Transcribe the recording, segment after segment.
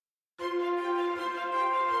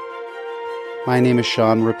My name is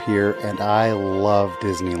Sean Rapier, and I love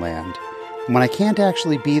Disneyland. When I can't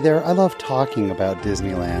actually be there, I love talking about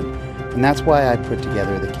Disneyland, and that's why I put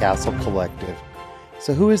together the Castle Collective.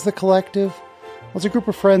 So who is the Collective? Well, it's a group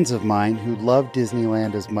of friends of mine who love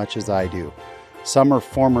Disneyland as much as I do. Some are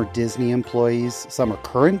former Disney employees, some are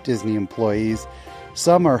current Disney employees,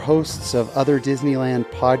 some are hosts of other Disneyland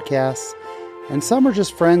podcasts, and some are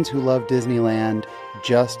just friends who love Disneyland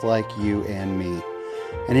just like you and me.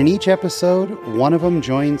 And in each episode, one of them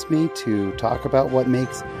joins me to talk about what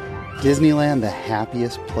makes Disneyland the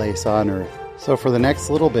happiest place on earth. So for the next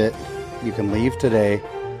little bit, you can leave today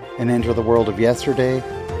and enter the world of yesterday,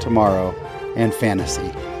 tomorrow, and fantasy.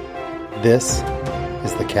 This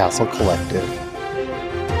is the Castle Collective.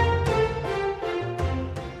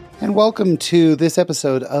 And welcome to this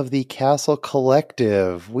episode of the Castle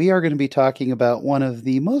Collective. We are going to be talking about one of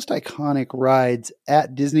the most iconic rides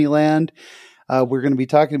at Disneyland. We're going to be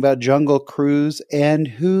talking about Jungle Cruise, and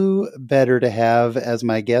who better to have as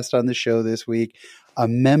my guest on the show this week, a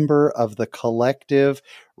member of the Collective,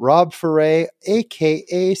 Rob Ferre,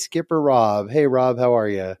 a.k.a. Skipper Rob. Hey, Rob, how are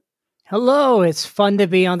you? Hello, it's fun to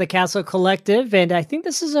be on the Castle Collective, and I think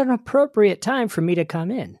this is an appropriate time for me to come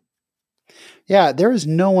in. Yeah, there is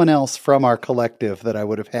no one else from our collective that I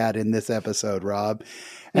would have had in this episode, Rob.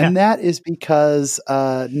 And that is because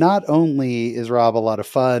not only is Rob a lot of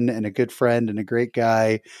fun and a good friend and a great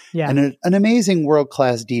guy and an amazing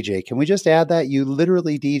world-class DJ. Can we just add that? You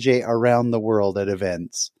literally DJ around the world at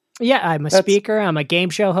events. Yeah, I'm a speaker. I'm a game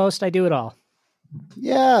show host. I do it all.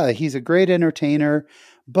 Yeah, he's a great entertainer.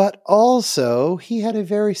 But also, he had a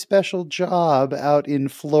very special job out in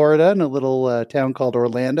Florida in a little town called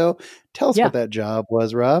Orlando. Tell us what that job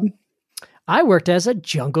was, Rob. I worked as a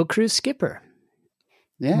Jungle Cruise skipper.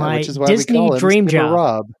 Yeah, which is why Disney we call him dream Skipper job.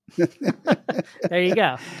 Rob. There you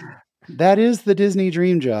go. That is the Disney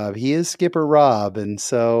dream job. He is Skipper Rob. And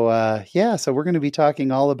so, so we're going to be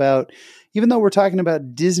talking all about, even though we're talking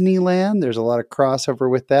about Disneyland, there's a lot of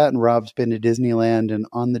crossover with that. And Rob's been to Disneyland and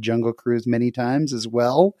on the Jungle Cruise many times as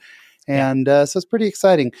well. And so it's pretty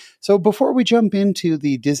exciting. So before we jump into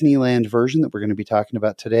the Disneyland version that we're going to be talking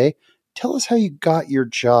about today, tell us how you got your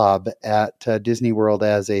job at Disney World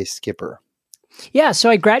as a skipper. Yeah, so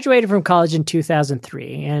I graduated from college in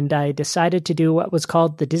 2003, and I decided to do what was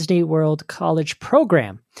called the Disney World College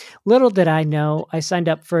Program. Little did I know, I signed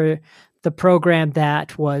up for the program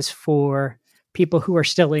that was for people who are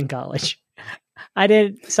still in college. I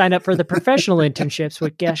didn't sign up for the professional internships,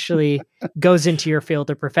 which actually goes into your field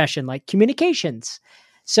of profession, like communications.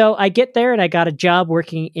 So I get there, and I got a job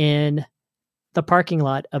working in the parking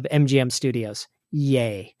lot of MGM Studios.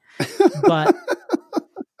 Yay. But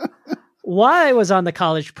while I was on the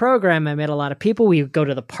college program, I met a lot of people. We would go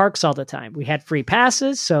to the parks all the time. We had free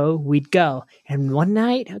passes, so we'd go. And one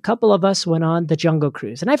night, a couple of us went on the Jungle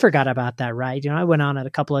Cruise. And I forgot about that ride. I went on it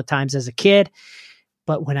a couple of times as a kid.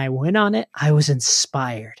 But when I went on it, I was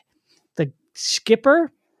inspired. The skipper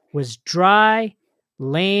was dry,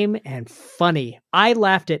 lame, and funny. I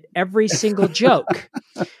laughed at every single joke.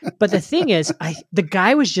 But the thing is, the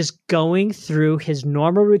guy was just going through his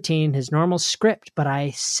normal routine, his normal script, but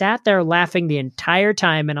I sat there laughing the entire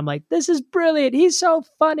time, and I'm like, this is brilliant. He's so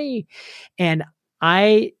funny. And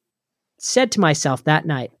I said to myself that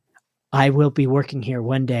night, I will be working here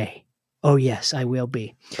one day. Oh, yes, I will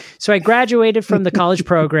be. So I graduated from the college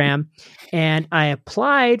program, and I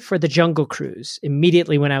applied for the Jungle Cruise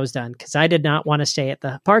immediately when I was done because I did not want to stay at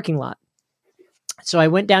the parking lot. So I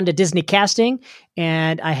went down to Disney Casting,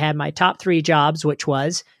 and I had my top 3 jobs, which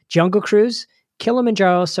was Jungle Cruise,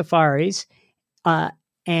 Kilimanjaro Safaris,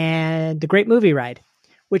 and the Great Movie Ride,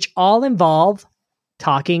 which all involve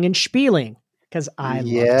talking and spieling because I love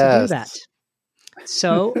to do that.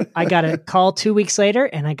 So I got a call 2 weeks later,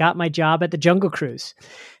 and I got my job at the Jungle Cruise.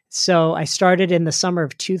 So I started in the summer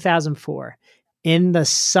of 2004. In the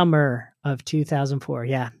summer of 2004,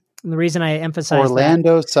 yeah. And the reason I emphasize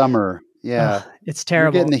Orlando summer. Yeah. It's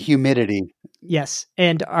terrible. You're getting the humidity. Yes.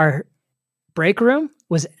 And our break room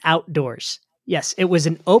was outdoors. Yes. It was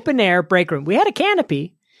an open air break room. We had a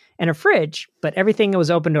canopy and a fridge, but everything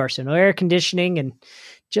was open door. So no air conditioning and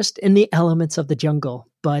just in the elements of the jungle.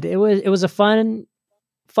 But it was a fun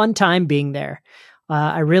time being there.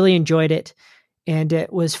 I really enjoyed it. And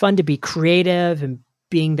it was fun to be creative and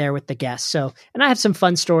being there with the guests. So, and I have some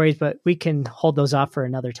fun stories, but we can hold those off for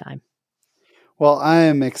another time. Well, I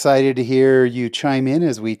am excited to hear you chime in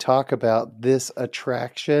as we talk about this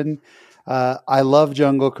attraction. I love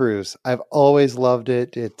Jungle Cruise. I've always loved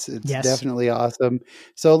it. It's definitely awesome.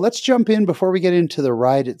 So let's jump in before we get into the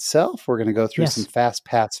ride itself. We're going to go through some Fast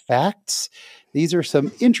Pass facts. These are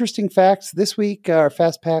some interesting facts. This week, our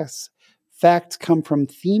Fast Pass facts come from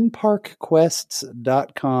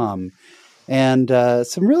themeparkquests.com. And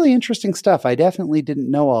some really interesting stuff. I definitely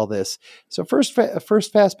didn't know all this. So first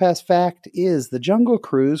Fast Pass fact is the Jungle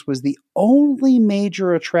Cruise was the only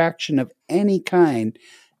major attraction of any kind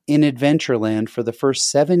in Adventureland for the first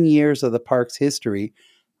 7 years of the park's history,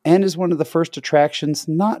 and is one of the first attractions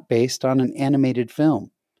not based on an animated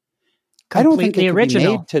film. I don't think it could be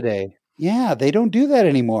made today. Yeah, they don't do that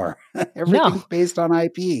anymore. Everything's based on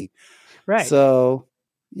IP. Right. So,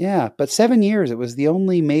 yeah, but 7 years, it was the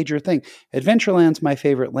only major thing. Adventureland's my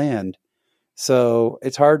favorite land. So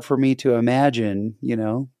it's hard for me to imagine,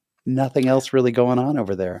 nothing else really going on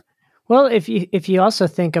over there. Well, if you also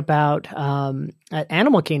think about at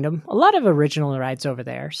Animal Kingdom, a lot of original rides over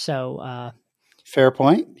there. So fair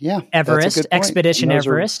point. Yeah. Everest, Expedition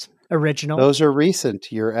Everest. Original. Those are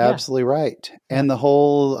recent. You're absolutely right. And the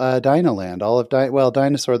whole Dinoland, all of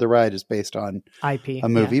Dinosaur the Ride is based on IP, a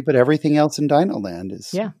movie, but everything else in Dinoland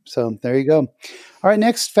is. Yeah. So there you go. All right,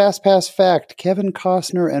 next Fast Pass fact. Kevin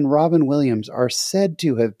Costner and Robin Williams are said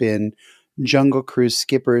to have been Jungle Cruise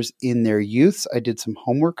skippers in their youths. I did some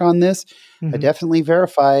homework on this. I definitely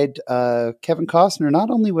verified Kevin Costner not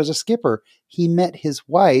only was a skipper, he met his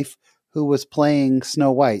wife who was playing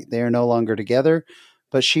Snow White. They are no longer together,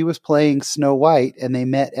 but she was playing Snow White, and they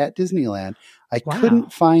met at Disneyland. I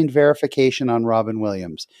couldn't find verification on Robin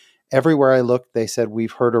Williams. Everywhere I looked, they said,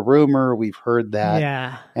 we've heard a rumor, we've heard that.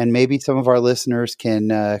 Yeah. And maybe some of our listeners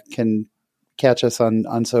can catch us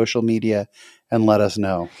on social media and let us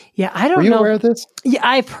know. Yeah, I don't know. Were you aware of this? Yeah,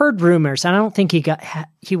 I've heard rumors. I don't think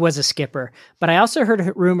he was a skipper, but I also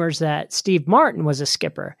heard rumors that Steve Martin was a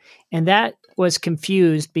skipper, and that was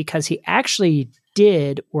confused because he actually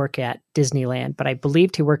did work at Disneyland, but I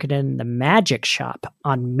believed he worked in the Magic Shop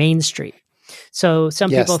on Main Street. So some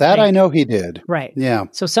people think, I know he did. Right. Yeah.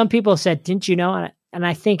 So some people said, didn't you know? And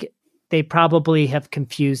I think they probably have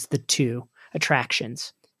confused the two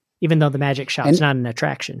attractions, even though the Magic Shop's not an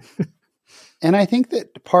attraction. And I think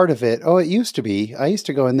that part of it, it used to be. I used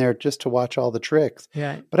to go in there just to watch all the tricks.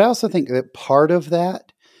 Yeah. But I also think that part of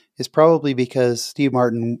that is probably because Steve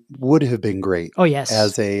Martin would have been great. Oh, yes.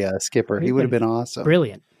 As a skipper. He would have been awesome.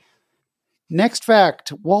 Brilliant. Next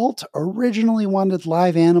fact, Walt originally wanted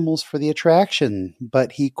live animals for the attraction,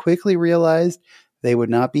 but he quickly realized they would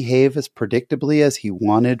not behave as predictably as he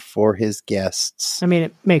wanted for his guests. I mean,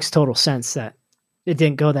 it makes total sense that it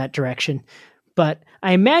didn't go that direction. But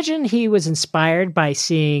I imagine he was inspired by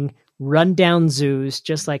seeing rundown zoos,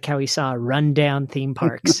 just like how he saw rundown theme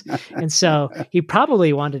parks. And so he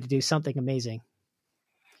probably wanted to do something amazing.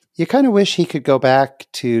 You kind of wish he could go back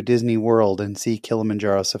to Disney World and see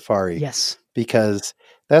Kilimanjaro Safari. Yes. Because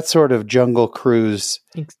that's sort of Jungle Cruise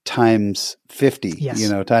times 50,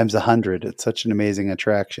 times 100. It's such an amazing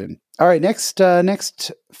attraction. All right, next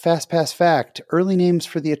Fast Pass fact, early names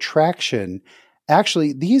for the attraction.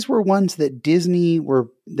 Actually, these were ones that Disney were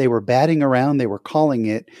batting around. They were calling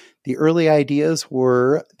it. The early ideas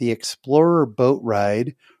were the Explorer Boat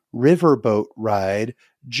Ride, River Boat Ride,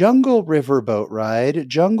 Jungle River Boat Ride,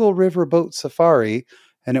 Jungle River Boat Safari,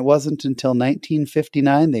 and it wasn't until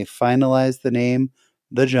 1959 they finalized the name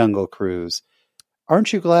The Jungle Cruise.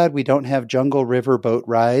 Aren't you glad we don't have Jungle River Boat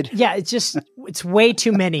Ride? Yeah, it's way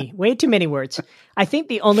too many words. I think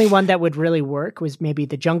the only one that would really work was maybe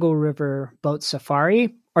the Jungle River Boat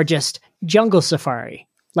Safari or just Jungle Safari.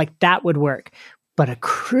 Like that would work. But a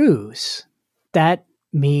cruise, that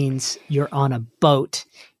means you're on a boat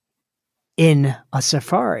in a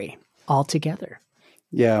safari altogether.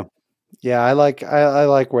 Yeah. Yeah, I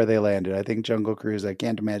like where they landed. I think Jungle Cruise, I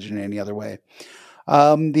can't imagine it any other way.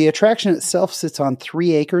 The attraction itself sits on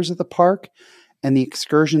 3 acres of the park, and the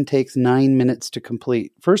excursion takes 9 minutes to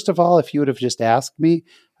complete. First of all, if you would have just asked me,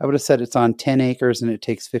 I would have said it's on 10 acres and it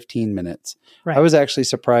takes 15 minutes. Right. I was actually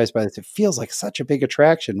surprised by this. It feels like such a big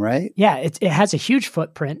attraction, right? Yeah, it has a huge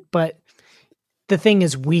footprint, but the thing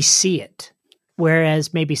is we see it.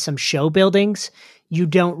 Whereas maybe some show buildings, you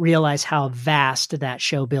don't realize how vast that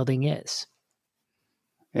show building is.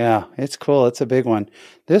 Yeah, it's cool. It's a big one.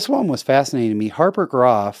 This one was fascinating to me. Harper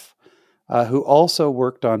Groff, who also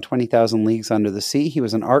worked on 20,000 Leagues Under the Sea. He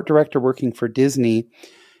was an art director working for Disney,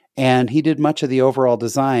 and he did much of the overall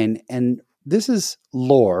design. And this is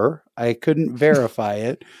lore. I couldn't verify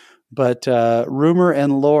it, but rumor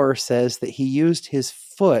and lore says that he used his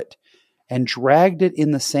foot and dragged it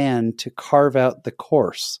in the sand to carve out the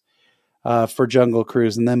course for Jungle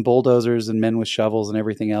Cruise. And then bulldozers and men with shovels and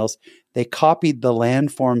everything else, they copied the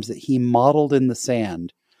landforms that he modeled in the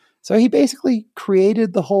sand. So he basically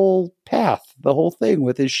created the whole path, the whole thing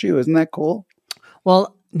with his shoe. Isn't that cool?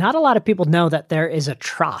 Well, not a lot of people know that there is a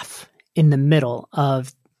trough in the middle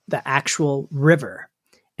of the actual river.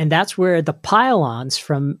 And that's where the pylons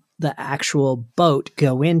from the actual boat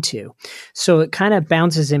go into. So it kind of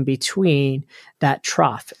bounces in between that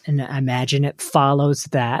trough. And I imagine it follows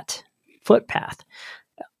that footpath.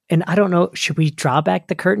 And I don't know, should we draw back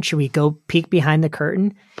the curtain? Should we go peek behind the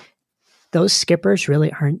curtain? Those skippers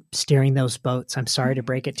really aren't steering those boats. I'm sorry to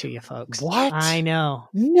break it to you folks. What? I know.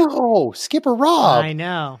 No, Skipper Rob. I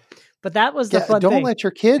know. But that was the fun thing. Don't let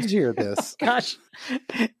your kids hear this. Gosh.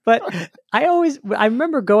 But I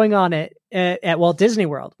remember going on it at Walt Disney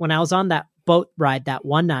World when I was on that boat ride that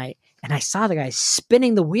one night, and I saw the guy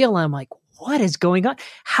spinning the wheel, and I'm like, what is going on?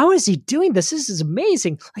 How is he doing this? This is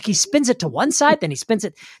amazing. Like, he spins it to one side, then he spins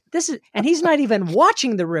it. And he's not even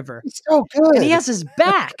watching the river. It's so good. And he has his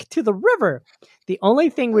back to the river. The only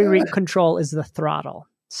thing we control is the throttle.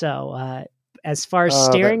 So as far as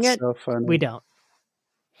steering it, so we don't.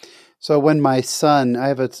 So when my son, I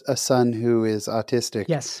have a son who is autistic.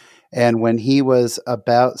 Yes. And when he was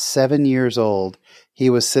about 7 years old, he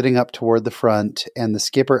was sitting up toward the front, and the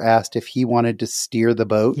skipper asked if he wanted to steer the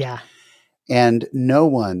boat. Yeah. And no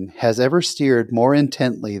one has ever steered more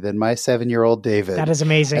intently than my 7-year-old David. That is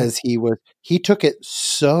amazing. As he took it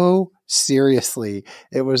so seriously.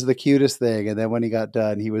 It was the cutest thing. And then when he got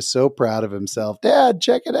done, he was so proud of himself. Dad,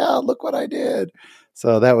 check it out. Look what I did.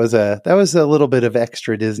 So that was a little bit of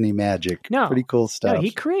extra Disney magic. No, pretty cool stuff. No,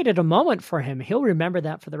 he created a moment for him. He'll remember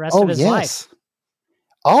that for the rest of his life.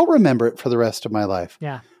 I'll remember it for the rest of my life.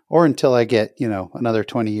 Yeah. Or until I get, another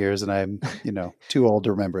 20 years and I'm, too old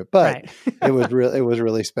to remember it. But right. it was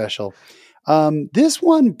really special. This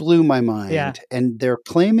one blew my mind. Yeah. And they're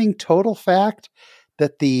claiming total fact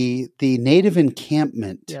that the native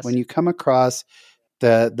encampment, yes. when you come across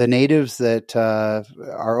the natives that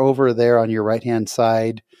are over there on your right-hand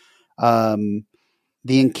side, the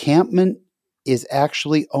encampment is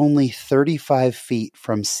actually only 35 feet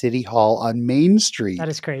from City Hall on Main Street. That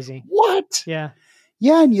is crazy. What? Yeah.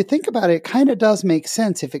 Yeah, and you think about it, it kind of does make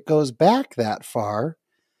sense. If it goes back that far,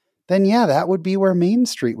 then yeah, that would be where Main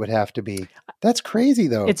Street would have to be. That's crazy,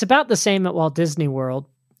 though. It's about the same at Walt Disney World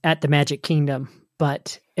at the Magic Kingdom,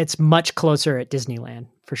 but it's much closer at Disneyland,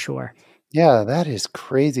 for sure. Yeah, that is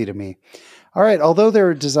crazy to me. All right, although there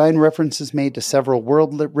are design references made to several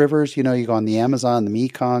world rivers, you go on the Amazon, the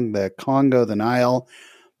Mekong, the Congo, the Nile,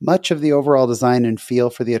 much of the overall design and feel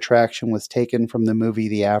for the attraction was taken from the movie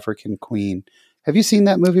The African Queen. Have you seen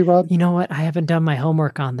that movie, Rob? You know what? I haven't done my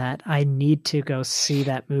homework on that. I need to go see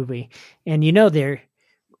that movie. And they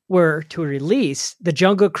were to release the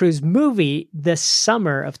Jungle Cruise movie this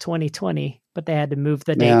summer of 2020, but they had to move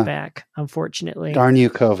the date back, unfortunately. Darn you,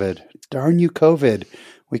 COVID.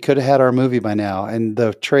 We could have had our movie by now, and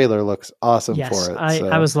the trailer looks awesome for it.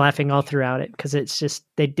 I was laughing all throughout it because it's just,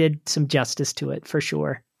 they did some justice to it for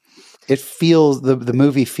sure. It feels, the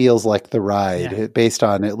movie feels like the ride, based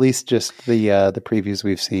on at least just the previews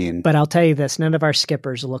we've seen. But I'll tell you this, none of our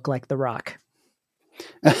skippers look like The Rock.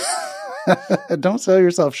 Don't sell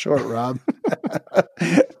yourself short, Rob.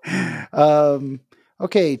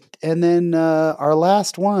 Okay, and then our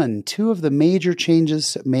last one. Two of the major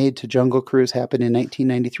changes made to Jungle Cruise happened in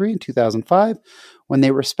 1993 and 2005, when they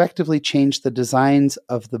respectively changed the designs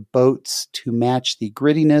of the boats to match the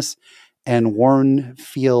grittiness and worn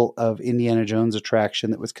feel of Indiana Jones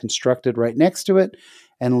attraction that was constructed right next to it.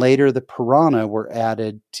 And later the Piranha were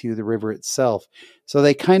added to the river itself. So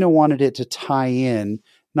they kind of wanted it to tie in,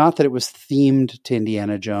 not that it was themed to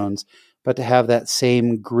Indiana Jones, but to have that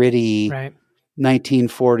same gritty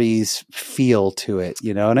 1940s feel to it,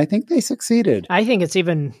 and I think they succeeded. I think it's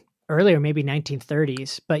even earlier, maybe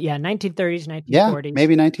 1930s, but 1930s, 1940s. Yeah,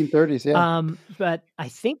 maybe 1930s, yeah. But I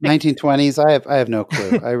think 1920s, I have no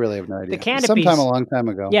clue. I really have no idea. The canopies, sometime a long time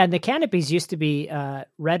ago. Yeah, and the canopies used to be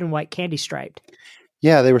red and white candy striped.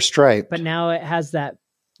 Yeah, they were striped. But now it has that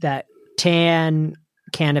tan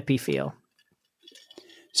canopy feel.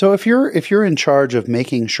 So if you're in charge of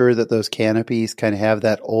making sure that those canopies kind of have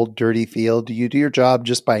that old dirty feel, do you do your job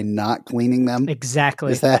just by not cleaning them?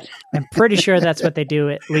 Exactly. Is that? I'm pretty sure that's what they do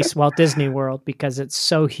at least Walt Disney World, because it's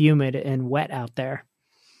so humid and wet out there.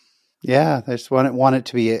 Yeah, they just want it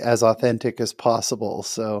to be as authentic as possible.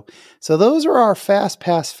 So those are our Fast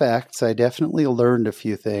Pass facts. I definitely learned a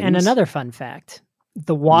few things. And another fun fact,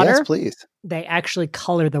 the water, yes, please. They actually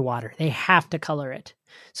color the water. They have to color it.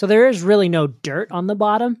 So there is really no dirt on the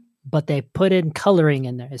bottom, but they put in coloring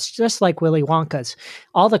in there. It's just like Willy Wonka's.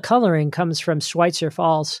 All the coloring comes from Schweitzer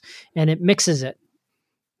Falls, and it mixes it.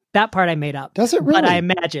 That part I made up. Does it really? But I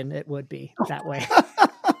imagine it would be that way.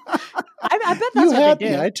 I bet that's what they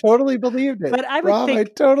do. I totally believed it. But I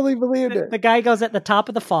totally believed it. The guy goes at the top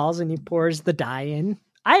of the falls and he pours the dye in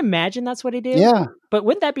I imagine that's what he did. Yeah. But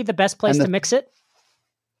wouldn't that be the best place And to mix it?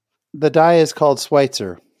 the dye is called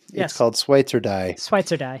Schweitzer. Yes. It's called Schweitzer dye.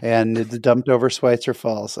 Schweitzer dye. And it's dumped over Schweitzer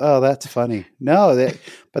Falls. Oh, that's funny. No,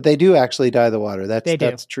 but they do actually dye the water. That's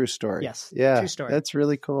a true story. Yes. Yeah. True story. That's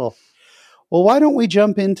really cool. Well, why don't we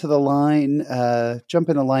jump into the line at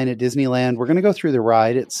Disneyland? We're going to go through the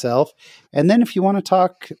ride itself. And then if you want to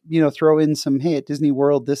talk, throw in some, hey, at Disney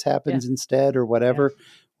World, this happens instead or whatever,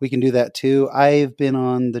 we can do that too. I've been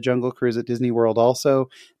on the Jungle Cruise at Disney World also.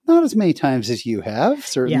 Not as many times as you have,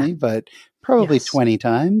 certainly, but probably 20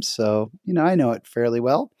 times. So, I know it fairly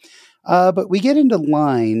well. But we get into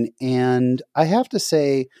line, and I have to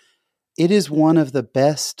say, it is one of the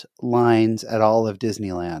best lines at all of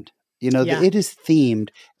Disneyland. It is themed,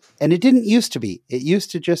 and it didn't used to be. It used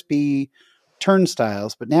to just be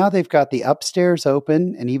turnstiles, but now they've got the upstairs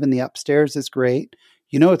open, and even the upstairs is great.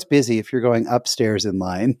 It's busy if you're going upstairs in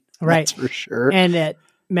line. Right. That's for sure. And at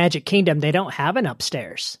Magic Kingdom, they don't have an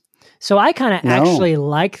upstairs. So I kind of actually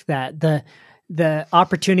like that, the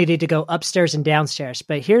opportunity to go upstairs and downstairs.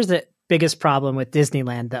 But here's the biggest problem with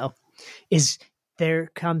Disneyland, though, is there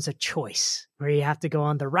comes a choice where you have to go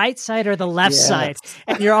on the right side or the left side.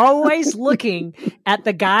 And you're always looking at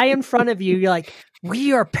the guy in front of you. You're like,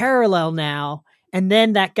 we are parallel now. And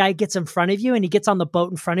then that guy gets in front of you and he gets on the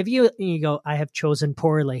boat in front of you. And you go, I have chosen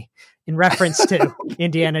poorly, in reference to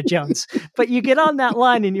Indiana Jones. But you get on that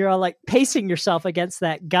line and you're all like pacing yourself against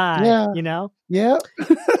that guy, Yeah.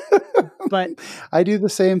 But I do the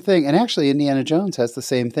same thing. And actually, Indiana Jones has the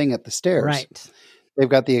same thing at the stairs. Right. They've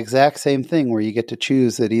got the exact same thing where you get to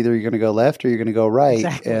choose that either you're going to go left or you're going to go right.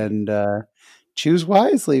 Exactly. And choose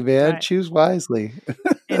wisely, man. Right. Choose wisely.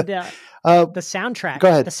 And the soundtrack. Go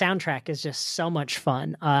ahead. The soundtrack is just so much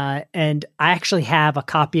fun. And I actually have a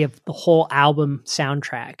copy of the whole album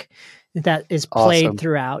soundtrack that is played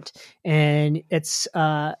throughout. And it's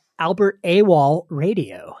Albert AWOL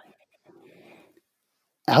Radio.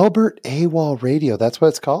 Albert AWOL Radio. That's what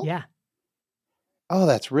it's called? Yeah. Oh,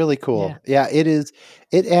 that's really cool. Yeah, it is.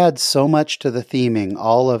 It adds so much to the theming.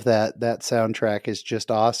 All of that soundtrack is just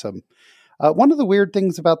awesome. One of the weird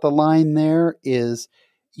things about the line there is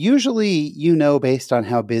usually, based on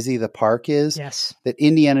how busy the park is, that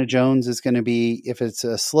Indiana Jones is going to be, if it's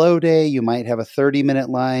a slow day, you might have a 30-minute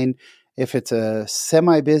line. If it's a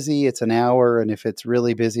semi-busy, it's an hour. And if it's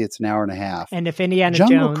really busy, it's an hour and a half. And if Indiana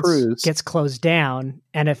Jones gets closed down,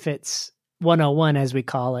 and if it's 101, as we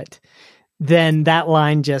call it, then that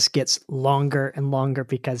line just gets longer and longer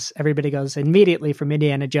because everybody goes immediately from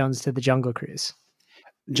Indiana Jones to the Jungle Cruise.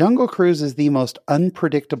 Jungle Cruise is the most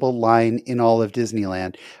unpredictable line in all of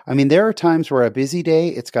Disneyland. I mean, there are times where a busy day,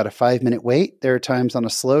 it's got a 5-minute wait. There are times on a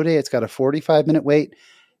slow day, it's got a 45-minute wait.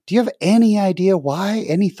 Do you have any idea why?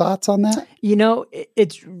 Any thoughts on that?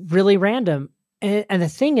 It's really random. And the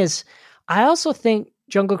thing is, I also think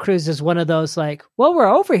Jungle Cruise is one of those like, well, we're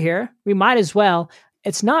over here. We might as well.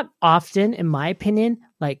 It's not often, in my opinion,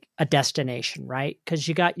 like a destination, right? Because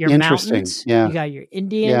you got your mountains, you got your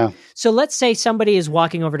Indian. Yeah. So let's say somebody is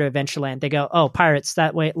walking over to Adventureland. They go, oh, Pirates,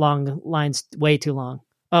 that line's way too long.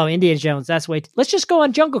 Oh, Indiana Jones, that's let's just go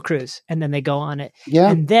on Jungle Cruise. And then they go on it. Yeah.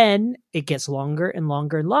 And then it gets longer and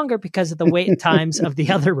longer and longer because of the wait times of the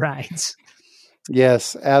other rides.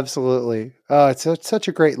 Yes, absolutely. Oh, it's such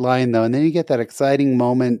a great line, though. And then you get that exciting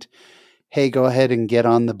moment. Hey, go ahead and get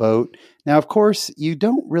on the boat. Now, of course, you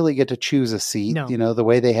don't really get to choose a seat. No. The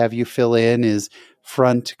way they have you fill in is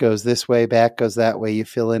front goes this way, back goes that way. You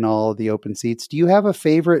fill in all of the open seats. Do you have a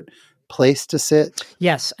favorite place to sit?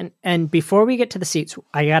 Yes. And before we get to the seats,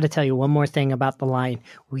 I got to tell you one more thing about the line.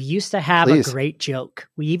 We used to have a great joke.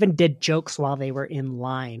 We even did jokes while they were in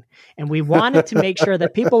line. And we wanted to make sure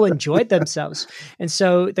that people enjoyed themselves. And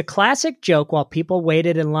so the classic joke while people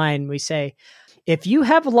waited in line, we say, if you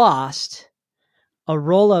have lost a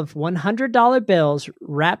roll of $100 bills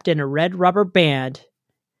wrapped in a red rubber band,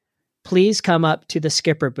 please come up to the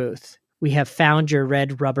skipper booth. We have found your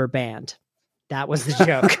red rubber band. That was the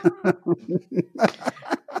joke.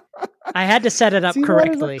 I had to set it up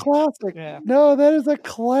correctly. That is a classic. Yeah. No, that is a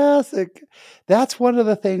classic. That's one of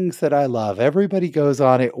the things that I love. Everybody goes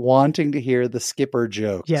on it wanting to hear the skipper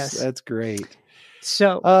jokes. Yes. That's great.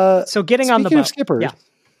 So getting on the boat. Speaking of skippers. Yeah.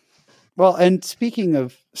 Well, and speaking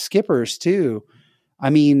of skippers too, I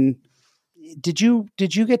mean, did you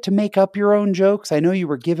get to make up your own jokes? I know you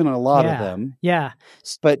were given a lot of them. Yeah.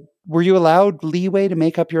 But were you allowed leeway to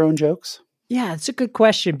make up your own jokes? Yeah, it's a good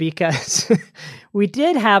question because we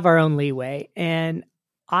did have our own leeway. And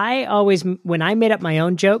I always, when I made up my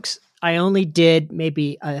own jokes, I only did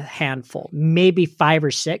maybe a handful, maybe 5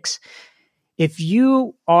 or 6. if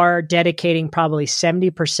you are dedicating probably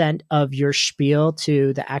 70% of your spiel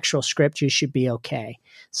to the actual script, you should be okay.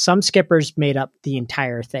 Some skippers made up the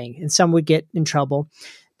entire thing, and some would get in trouble.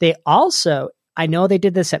 They also, I know they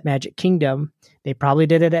did this at Magic Kingdom. They probably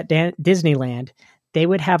did it at Disneyland. They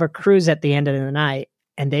would have a cruise at the end of the night,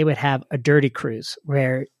 and they would have a dirty cruise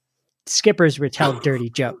where skippers would tell dirty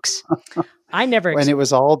jokes. I never. When it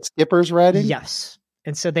was all skippers riding? Yes.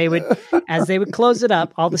 And so they would, as they would close it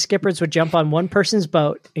up, all the skippers would jump on one person's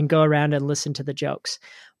boat and go around and listen to the jokes.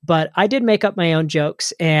 But I did make up my own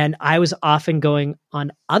jokes, and I was often going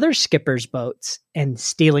on other skippers' boats and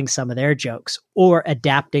stealing some of their jokes or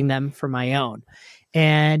adapting them for my own.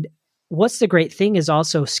 And what's the great thing is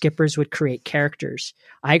also skippers would create characters.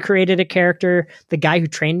 I created a character. The guy who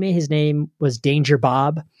trained me, his name was Danger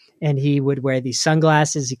Bob, and he would wear these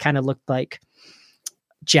sunglasses. He kind of looked like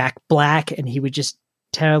Jack Black, and he would just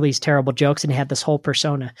tell these terrible jokes, and he had this whole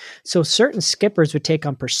persona. So certain skippers would take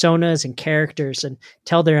on personas and characters and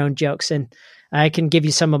tell their own jokes. And I can give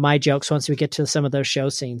you some of my jokes once we get to some of those show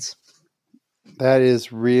scenes. That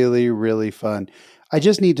is really, really fun. I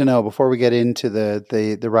just need to know before we get into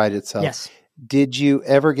the ride itself. Yes. Did you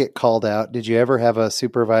ever get called out? Did you ever have a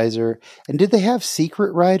supervisor? And did they have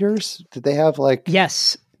secret riders? Did they have like...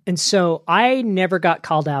 Yes. And so I never got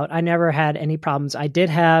called out. I never had any problems. I did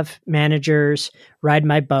have managers ride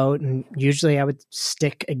my boat, and usually I would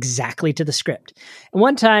stick exactly to the script. And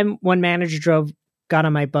one time, one manager got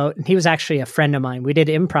on my boat, and he was actually a friend of mine. We did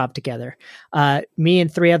improv together. Me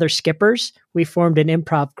and 3 other skippers, we formed an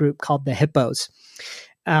improv group called the Hippos.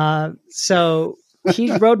 So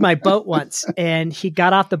he rode my boat once, and he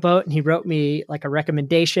got off the boat, and he wrote me like a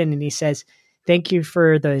recommendation, and he says, "Thank you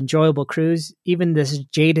for the enjoyable cruise. Even this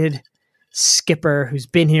jaded skipper who's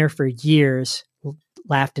been here for years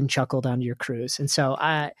laughed and chuckled on your cruise." And so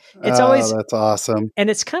it's always, that's awesome.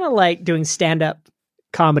 And it's kind of like doing stand-up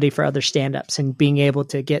comedy for other stand-ups and being able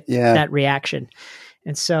to get that reaction.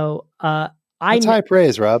 And so that's high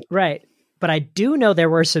praise, Rob. Right. But I do know there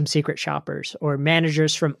were some secret shoppers or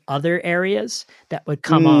managers from other areas that would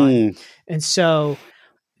come on. And so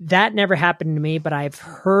that never happened to me, but I've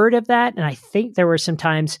heard of that. And I think there were some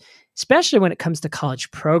times, especially when it comes to college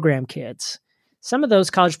program kids, some of those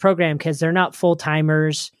college program kids, they're not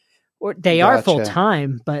full-timers, or they are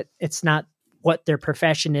full-time, but it's not what their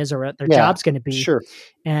profession is or what their job's going to be. Sure.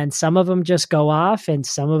 And some of them just go off, and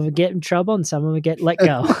some of them get in trouble, and some of them get let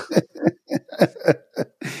go.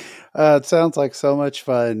 It sounds like so much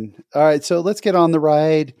fun. All right, so let's get on the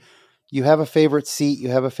ride. You have a favorite seat? You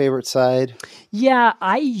have a favorite side? Yeah,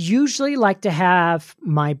 I usually like to have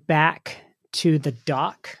my back to the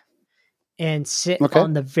dock and sit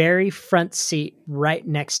on the very front seat right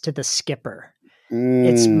next to the skipper.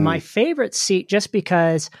 It's my favorite seat just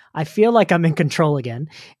because I feel like I'm in control again,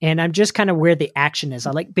 and I'm just kind of where the action is.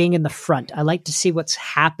 I like being in the front. I like to see what's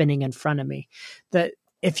happening in front of me.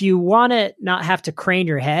 If you want to not have to crane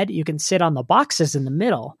your head, you can sit on the boxes in the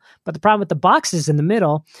middle. But the problem with the boxes in the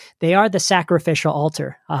middle, they are the sacrificial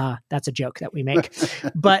altar. That's a joke that we make.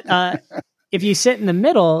 But if you sit in the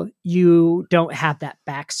middle, you don't have that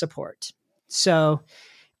back support. So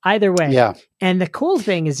either way. Yeah. And the cool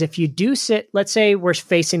thing is if you do sit, let's say we're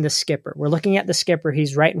facing the skipper. We're looking at the skipper.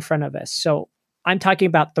 He's right in front of us. So I'm talking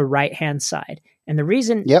about the right-hand side. And the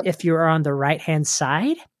reason if you're on the right-hand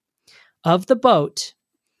side of the boat,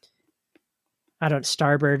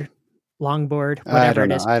 starboard, longboard, whatever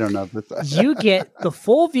it is. I don't know. You get the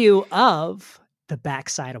full view of the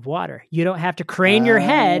backside of water. You don't have to crane your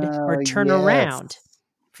head or turn around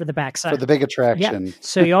for the backside. For the big attraction. Yeah.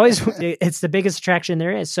 So it's the biggest attraction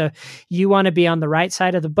there is. So you want to be on the right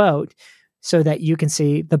side of the boat so that you can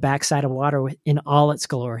see the backside of water in all its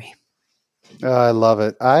glory. I love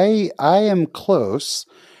it. I am close.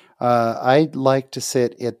 I'd like to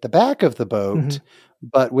sit at the back of the boat,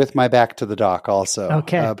 but with my back to the dock also.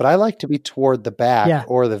 Okay. But I like to be toward the back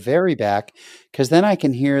or the very back, because then I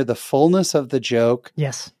can hear the fullness of the joke.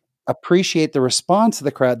 Yes. Appreciate the response of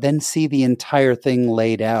the crowd, then see the entire thing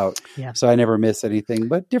laid out. Yeah. So I never miss anything,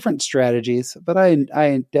 but different strategies. But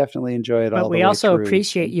I definitely enjoy it all the way through. But we also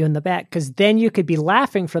appreciate you in the back, because then you could be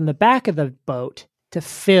laughing from the back of the boat to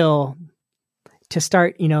start,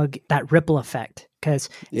 that ripple effect. Because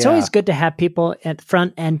it's always good to have people at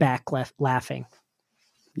front and back laughing.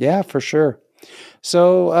 Yeah, for sure.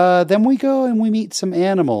 So then we go and we meet some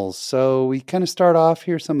animals. So we kind of start off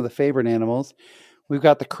here, some of the favorite animals. We've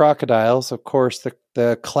got the crocodiles, of course,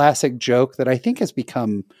 the classic joke that I think has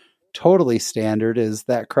become totally standard is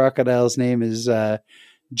that crocodile's name is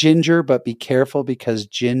Ginger, but be careful because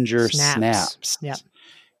Ginger snaps. Yeah.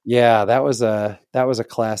 Yeah, that was a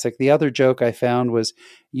classic. The other joke I found was,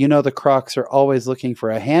 the Crocs are always looking for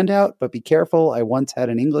a handout, but be careful. I once had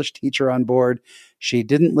an English teacher on board. She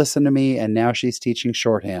didn't listen to me, and now she's teaching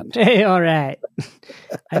shorthand. Hey, all right.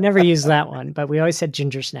 I never used that one, but we always had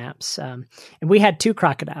ginger snaps. And we had two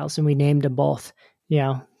crocodiles, and we named them both.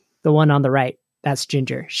 The one on the right, that's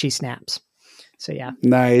Ginger. She snaps. So, yeah.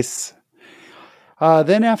 Nice.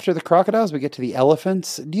 Then after the crocodiles, we get to the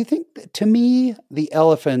elephants. Do you think, to me, the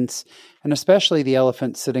elephants, and especially the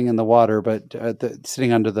elephant sitting in the water, but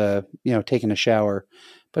sitting under taking a shower,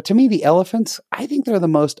 but to me, the elephants, I think they're the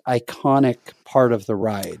most iconic part of the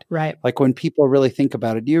ride. Right. Like when people really think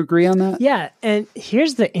about it. Do you agree on that? Yeah. And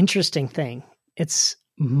here's the interesting thing. It's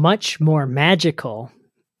much more magical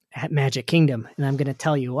at Magic Kingdom. And I'm going to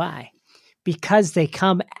tell you why. Because they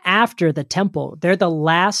come after the temple. They're the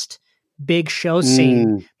last big show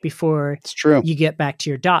scene before it's true. You get back to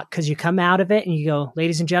your dock, because you come out of it and you go,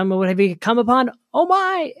 ladies and gentlemen, what have you come upon? Oh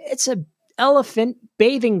my, it's a elephant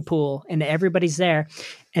bathing pool, and everybody's there.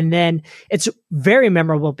 And then it's very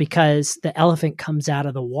memorable because the elephant comes out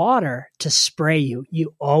of the water to spray you.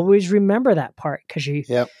 You always remember that part because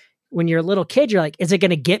when you're a little kid, you're like, is it going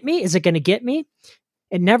to get me? Is it going to get me?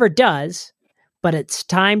 It never does, but it's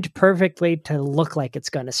timed perfectly to look like it's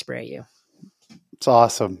going to spray you. It's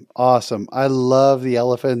awesome. Awesome. I love the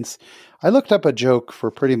elephants. I looked up a joke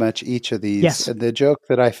for pretty much each of these. Yes. And the joke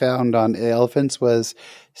that I found on elephants was,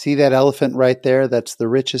 see that elephant right there? That's the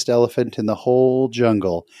richest elephant in the whole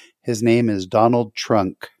jungle. His name is Donald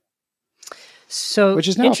Trunk. So, which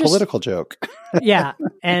is now a political joke. Yeah.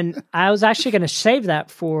 And I was actually going to save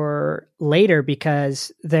that for later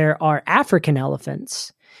because there are African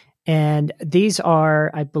elephants. And these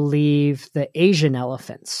are, I believe, the Asian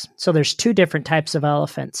elephants. So there's two different types of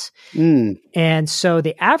elephants. And so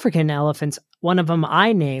the African elephants, one of them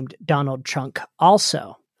I named Donald Trunk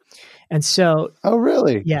also. And so... Oh,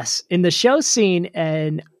 really? Yes. In the show scene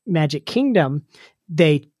in Magic Kingdom,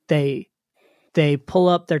 they pull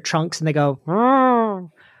up their trunks and they go... Rrr,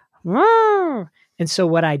 rrr. And so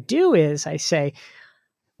what I do is I say,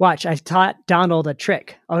 watch, I've taught Donald a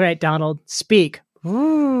trick. All right, Donald, speak.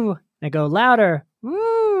 Woo. I go louder.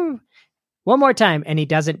 Woo. One more time. And he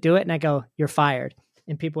doesn't do it. And I go, you're fired.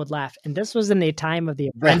 And people would laugh. And this was in the time of The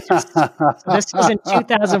Apprentice. So this was in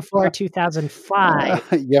 2004,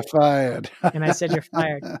 2005. You're fired. And I said, you're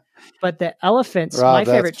fired. But the elephants, Rob, my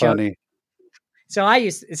favorite joke. Funny. So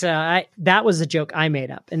that was a joke I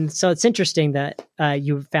made up. And so it's interesting that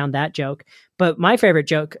you found that joke. But my favorite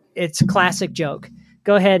joke, it's a classic joke.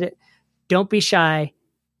 Go ahead. Don't be shy.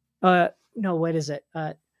 No, what is it?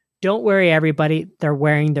 Don't worry, everybody. They're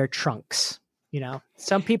wearing their trunks.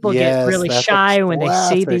 Some people get really shy when they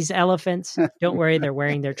see these elephants. Don't worry, they're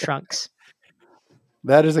wearing their trunks.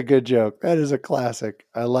 That is a good joke. That is a classic.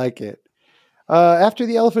 I like it. After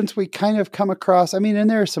the elephants, we kind of come across, and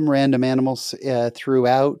there are some random animals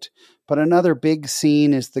throughout, but another big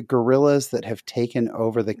scene is the gorillas that have taken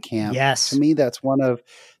over the camp. Yes. To me, that's one of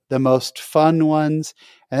the most fun ones.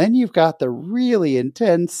 And then you've got the really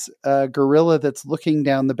intense gorilla that's looking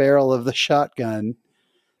down the barrel of the shotgun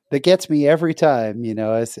that gets me every time,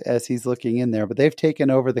 as he's looking in there. But they've taken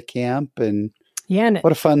over the camp, and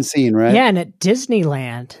what a fun scene, right? Yeah, and at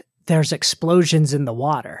Disneyland, there's explosions in the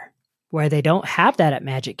water where they don't have that at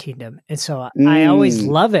Magic Kingdom. And so I always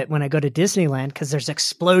love it when I go to Disneyland because there's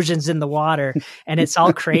explosions in the water and it's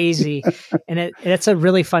all crazy. And it's a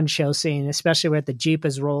really fun show scene, especially where the Jeep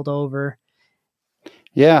is rolled over.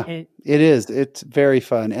 Yeah, it is. It's very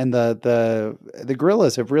fun. And the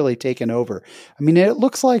gorillas have really taken over. It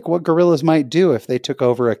looks like what gorillas might do if they took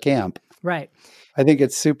over a camp. Right. I think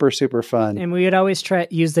it's super, super fun. And we would always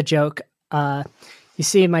use the joke, you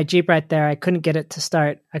see my Jeep right there, I couldn't get it to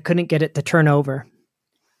start. I couldn't get it to turn over.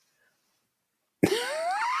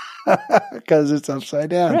 Because it's upside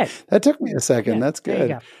down. Right. That took me a second. Yeah, That's good. there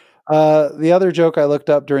you go. The other joke I looked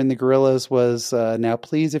up during the gorillas was, now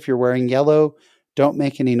please, if you're wearing yellow, don't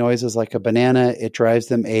make any noises like a banana. It drives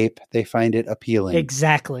them ape. They find it appealing.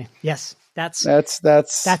 Exactly. Yes. That's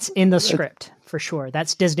in the script for sure.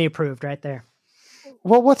 That's Disney approved right there.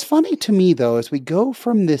 Well, what's funny to me, though, is we go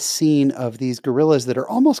from this scene of these gorillas that are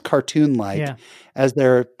almost cartoon-like as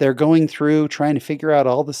they're going through trying to figure out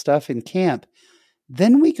all the stuff in camp.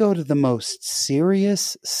 Then we go to the most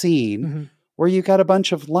serious scene where you got a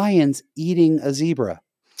bunch of lions eating a zebra.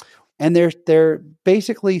 And they're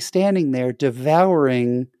basically standing there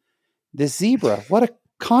devouring this zebra. What a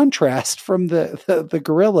contrast from the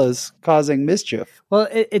gorillas causing mischief. Well,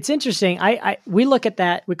 it's interesting. We look at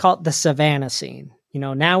that, we call it the savannah scene.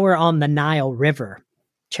 Now we're on the Nile River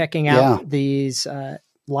checking out these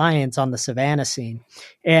lions on the savannah scene.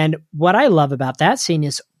 And what I love about that scene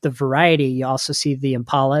is the variety. You also see the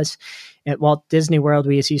impalas. At Walt Disney World,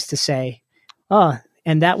 we used to say, oh,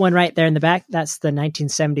 and that one right there in the back, that's the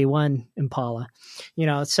 1971 Impala,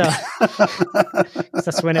 so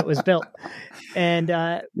that's when it was built. And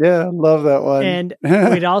yeah, love that one. And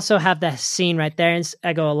we'd also have that scene right there. And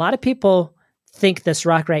I go, a lot of people think this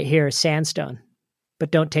rock right here is sandstone,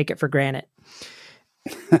 but don't take it for granted.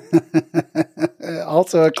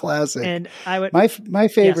 Also a classic. And I would my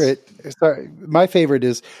favorite. Yes. Sorry, my favorite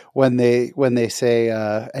is when they say,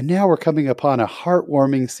 and now we're coming upon a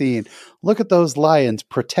heartwarming scene. Look at those lions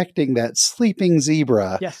protecting that sleeping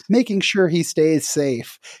zebra, yes, making sure he stays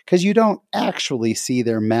safe, because you don't actually see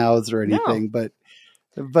their mouths or anything, but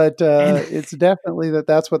it's definitely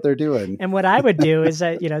that's what they're doing. And what I would do is,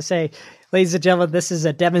 say, ladies and gentlemen, this is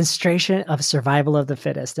a demonstration of survival of the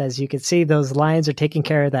fittest. As you can see, those lions are taking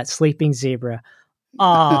care of that sleeping zebra.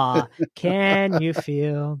 Ah, can you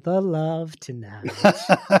feel the love tonight?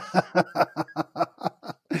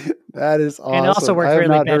 That is awesome. And also works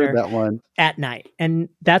really better that one. At night. And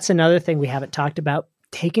that's another thing we haven't talked about.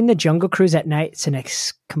 Taking the Jungle Cruise at night, it's an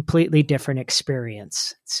completely different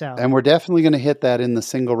experience. And we're definitely going to hit that in the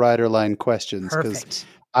single rider line questions, because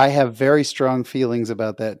I have very strong feelings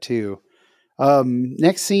about that too.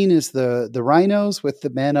 Next scene is the rhinos with the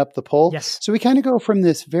men up the pole. Yes. So we kind of go from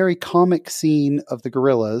this very comic scene of the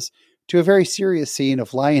gorillas to a very serious scene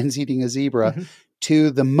of lions eating a zebra, mm-hmm.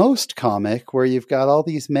 to the most comic, where you've got all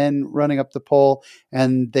these men running up the pole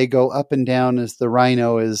and they go up and down as the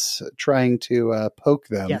rhino is trying to poke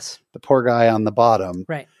them. Yes. The poor guy on the bottom.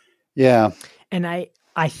 Right. Yeah. And I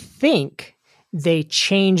think they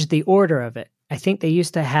changed the order of it. I think they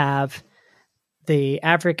used to have the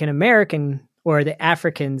African American or the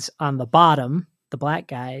Africans on the bottom, the black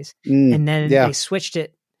guys, and then they switched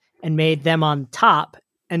it and made them on top,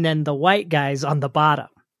 and then the white guys on the bottom.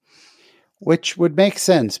 Which would make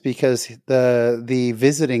sense, because the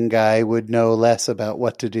visiting guy would know less about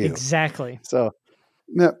what to do. Exactly. So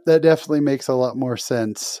that definitely makes a lot more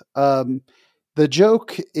sense. The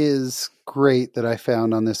joke is great that I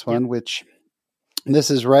found on this one, which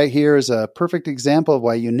this is right here is a perfect example of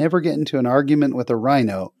why you never get into an argument with a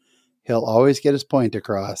rhino. He'll always get his point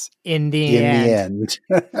across. In the end.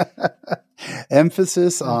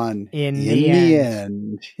 Emphasis on in the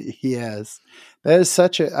end. Yes. That is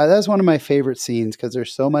that's one of my favorite scenes, because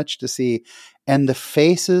there's so much to see. And the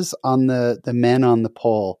faces on the men on the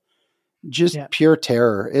pole, just pure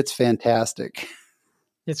terror. It's fantastic.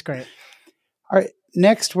 It's great. All right.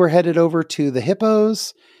 Next, we're headed over to the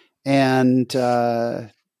hippos. And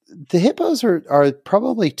the hippos are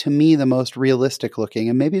probably, to me, the most realistic looking.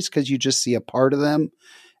 And maybe it's because you just see a part of them,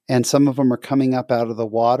 and some of them are coming up out of the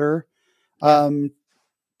water.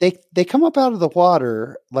 They come up out of the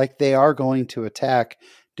water like they are going to attack.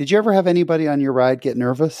 Did you ever have anybody on your ride get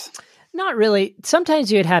nervous? Not really.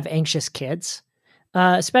 Sometimes you'd have anxious kids,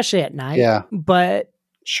 especially at night. Yeah. But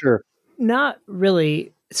sure, not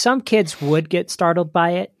really. Some kids would get startled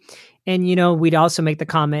by it. And, we'd also make the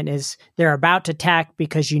comment is they're about to attack,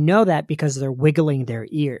 because because they're wiggling their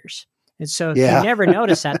ears. And so if you never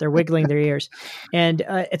notice that, they're wiggling their ears. And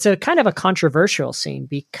it's a kind of a controversial scene,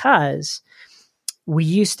 because we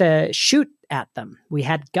used to shoot at them. We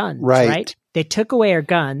had guns, right? They took away our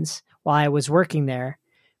guns while I was working there.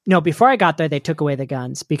 No, before I got there, they took away the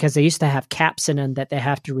guns, because they used to have caps in them that they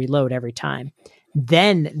have to reload every time.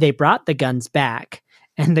 Then they brought the guns back.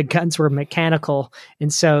 And the guns were mechanical.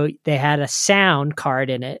 And so they had a sound card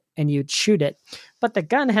in it, and you'd shoot it. But the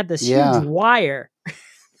gun had this huge wire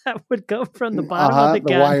that would go from the bottom of the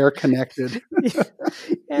gun. The wire connected.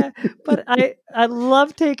 Yeah. But I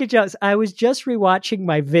love taking jokes. I was just rewatching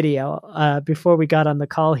my video before we got on the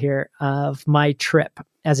call here of my trip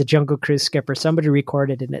as a Jungle Cruise skipper. Somebody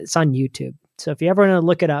recorded it, and it's on YouTube. So if you ever want to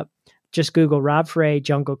look it up, just Google Rob Ferre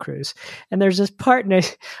Jungle Cruise. And there's this part,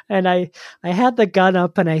 and I had the gun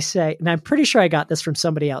up, and I say, and I'm pretty sure I got this from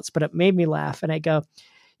somebody else, but it made me laugh. And I go,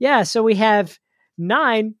 yeah, so we have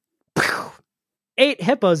 8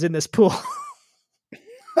 hippos in this pool.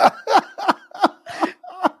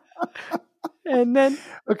 And then,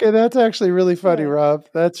 okay, that's actually really funny, Rob.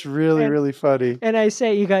 That's really funny. And I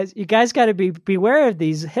say, you guys got to beware of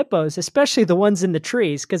these hippos, especially the ones in the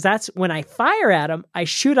trees, because that's when I fire at them, I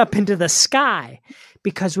shoot up into the sky,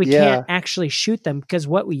 because we can't actually shoot them. Because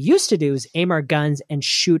what we used to do is aim our guns and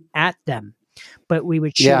shoot at them, but we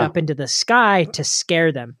would shoot up into the sky to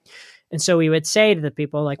scare them. And so we would say to the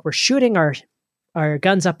people, like, we're shooting our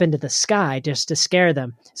guns up into the sky just to scare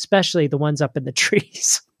them, especially the ones up in the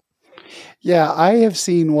trees. Yeah, I have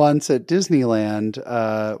seen once at Disneyland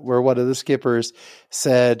where one of the skippers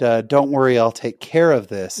said, "Don't worry, I'll take care of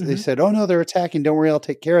this." They said, "Oh no, they're attacking. Don't worry, I'll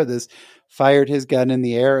take care of this." Fired his gun in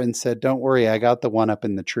the air and said, "Don't worry, I got the one up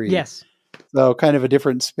in the tree." Yes. So kind of a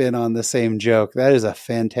different spin on the same joke. That is a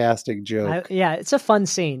fantastic joke. Yeah, it's a fun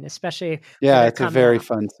scene, especially when Yeah, they're it's a coming very out.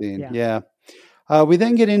 fun scene. Yeah. Yeah. We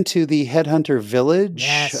then get into the Headhunter Village,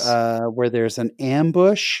 Yes. where there's an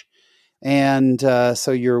ambush. And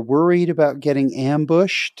so you're worried about getting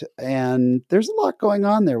ambushed, and there's a lot going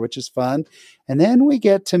on there, which is fun. And then we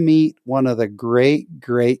get to meet one of the great,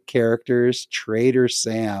 great characters, Trader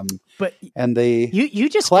Sam. But And the you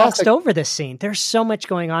just classic, glossed over this scene. There's so much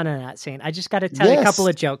going on in that scene. I just got to tell you a couple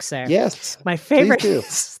of jokes there. Yes. My favorite do.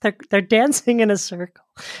 is they're dancing in a circle.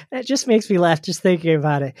 It just makes me laugh just thinking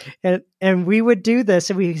about it. And we would do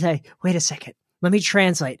this and we'd say, wait a second, let me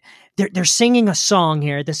translate. They're singing a song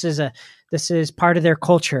here. This is part of their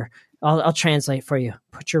culture. I'll translate for you.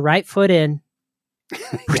 Put your right foot in.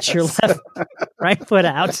 Put your right foot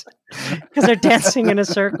out, because they're dancing in a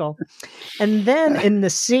circle. And then in the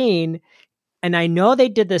scene, and I know they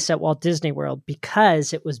did this at Walt Disney World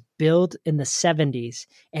because it was built in the 70s.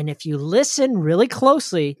 And if you listen really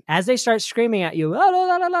closely, as they start screaming at you, la, la,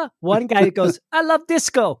 la, la, la, one guy goes, "I love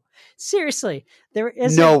disco." Seriously, there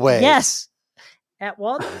is No way. Yes. At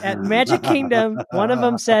Magic Kingdom, one of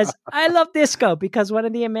them says, "I love disco," because one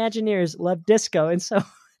of the Imagineers loved disco. And so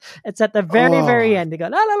it's at the very, very end. They go,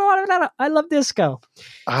 "La, la, la, la, la, I love disco."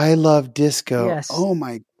 I love disco. Yes. Oh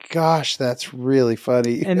my gosh, that's really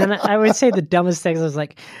funny. And then I would say the dumbest things. I was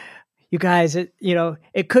like, you guys, it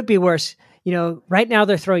could be worse. Right now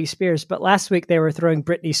they're throwing spears, but last week they were throwing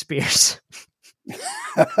Britney Spears.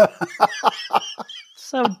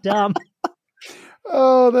 So dumb.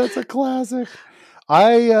 Oh, that's a classic.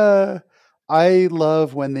 I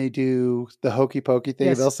love when they do the hokey pokey thing.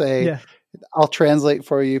 Yes. They'll say, Yeah. "I'll translate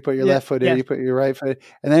for you. Put your Yeah, left foot in, yeah. you put your right foot."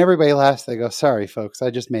 And then everybody laughs. They go, "Sorry, folks, I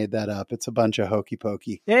just made that up. It's a bunch of hokey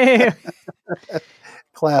pokey." Yeah.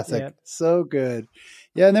 Classic. Yeah. So good.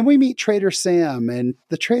 Yeah. And then we meet Trader Sam, and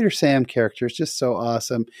the Trader Sam character is just so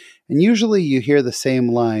awesome. And usually you hear the same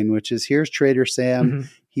line, which is, "Here's Trader Sam. Mhm.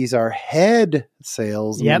 He's our head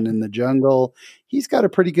salesman in the jungle. He's got a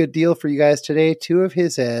pretty good deal for you guys today. 2 of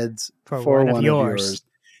his heads for one of yours.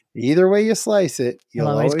 Either way you slice it, you'll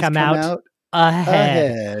always come out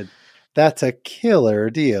ahead." That's a killer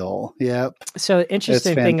deal. Yep. So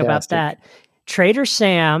interesting thing about that, Trader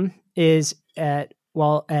Sam is at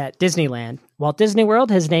Disneyland. Walt Disney World,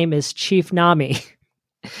 his name is Chief Nami.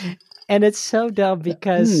 And it's so dumb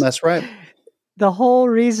because that's right. The whole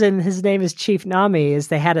reason his name is Chief Nami is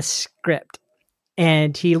they had a script,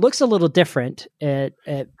 and he looks a little different at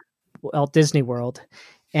Walt Disney World.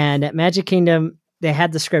 And at Magic Kingdom, they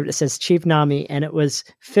had the script that says Chief Nami, and it was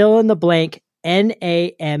fill in the blank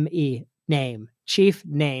Name, name, Chief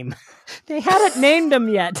Name. They hadn't named him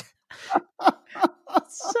yet.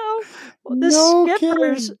 So the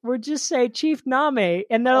skippers would just say Chief Nami,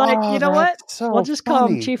 and they're like, you know what? So we'll just call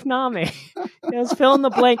him Chief Nami. It was fill in the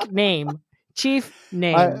blank name. Chief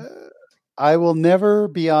Name. I will never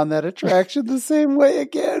be on that attraction the same way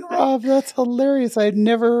again, Rob. That's hilarious. I'd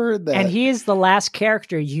never heard that. And he is the last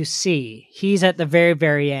character you see. He's at the very,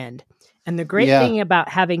 very end. And the great thing about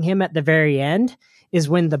having him at the very end is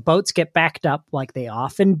when the boats get backed up, like they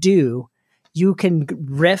often do, you can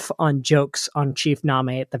riff on jokes on Chief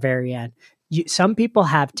Nami at the very end. Some people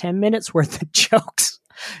have 10 minutes worth of jokes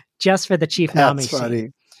just for the Chief Nami scene. Funny.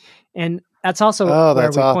 And that's also where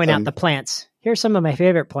we point out the plants. Here's some of my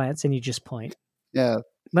favorite plants, and you just point. Yeah.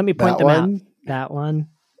 Let me point them out. That one.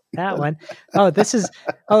 That one. Oh, this is,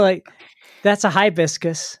 that's a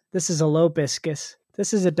hibiscus. This is a lobiscus.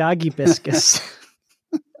 This is a doggy biscus.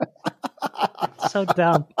 So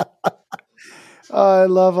dumb. I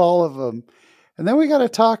love all of them. And then we got to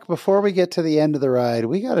talk, before we get to the end of the ride,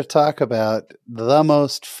 we got to talk about the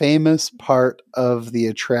most famous part of the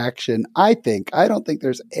attraction. I don't think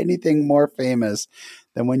there's anything more famous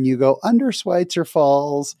than when you go under Schweitzer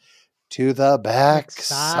Falls to the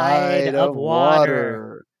backside of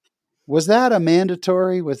water. Was that a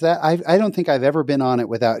mandatory? Was that, I don't think I've ever been on it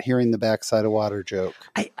without hearing the backside of water joke.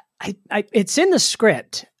 It's in the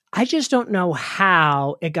script. I just don't know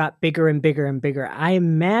how it got bigger and bigger and bigger. I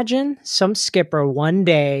imagine some skipper one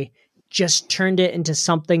day just turned it into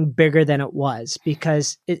something bigger than it was,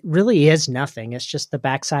 because it really is nothing. It's just the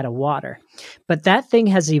backside of water. But that thing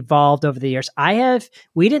has evolved over the years.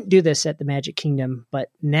 We didn't do this at the Magic Kingdom, but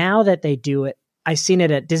now that they do it, I've seen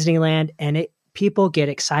it at Disneyland, and people get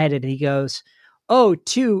excited. He goes,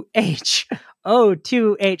 "O2H,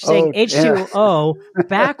 O2H, saying Oh, yeah. H2O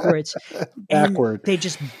backwards. And Backward. they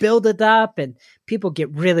just build it up and people get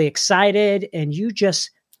really excited and you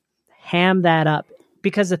just ham that up.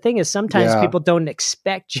 Because the thing is, sometimes Yeah. people don't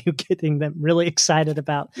expect you getting them really excited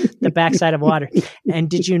about the backside of water. And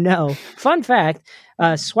did you know, fun fact,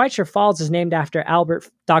 Schweitzer Falls is named after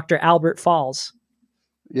Dr. Albert Falls.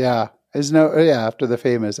 Yeah. After the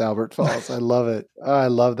famous Albert Falls. I love it. Oh, I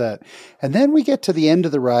love that. And then we get to the end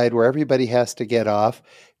of the ride where everybody has to get off.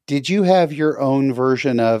 Did you have your own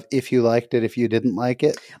version of if you liked it, if you didn't like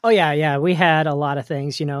it? Oh, yeah. We had a lot of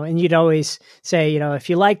things, and you'd always say, if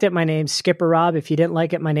you liked it, my name's Skipper Rob. If you didn't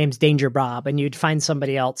like it, my name's Danger Bob. And you'd find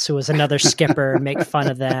somebody else who was another skipper and make fun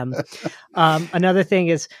of them. Another thing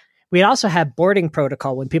is we also have boarding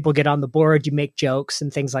protocol. When people get on the board, you make jokes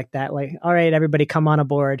and things like that. Like, all right, everybody come on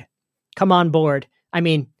aboard. Come on board. I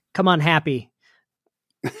mean, come on happy.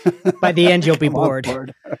 By the end, you'll be bored.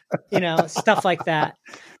 Stuff like that.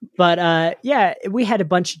 But we had a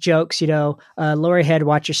bunch of jokes, lower your head,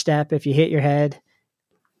 watch your step. If you hit your head,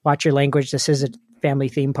 watch your language. This is a family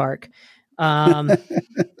theme park. A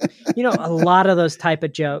lot of those type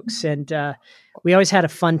of jokes. And we always had a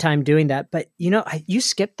fun time doing that. But, you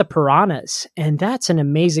skipped the piranhas. And that's an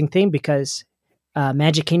amazing thing because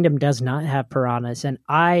Magic Kingdom does not have piranhas, and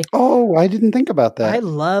I didn't think about that. I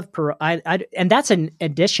love and that's an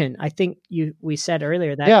addition. I think we said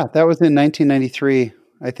earlier that that was in 1993,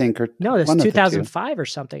 I think, or no, it's 2005 or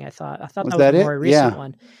something. I thought that was a more recent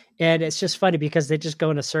one, and it's just funny because they just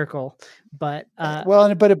go in a circle. But but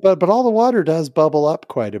all the water does bubble up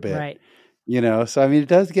quite a bit, right? So I mean, it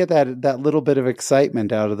does get that little bit of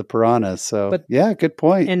excitement out of the piranhas. So, good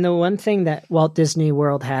point. And the one thing that Walt Disney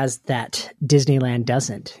World has that Disneyland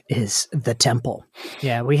doesn't is the temple.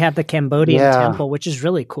 Yeah, we have the Cambodian temple, which is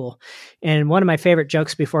really cool. And one of my favorite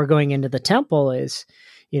jokes before going into the temple is,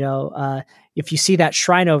 if you see that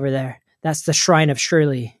shrine over there, that's the shrine of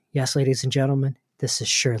Shirley. Yes, ladies and gentlemen, this is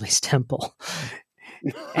Shirley's temple.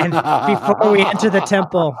 And before we enter the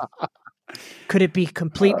temple, could it be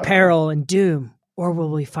complete peril and doom, or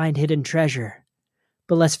will we find hidden treasure?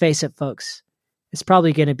 But let's face it, folks, it's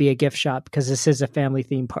probably going to be a gift shop because this is a family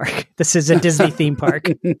theme park. This is a Disney theme park,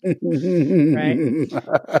 right?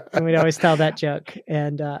 And we'd always tell that joke.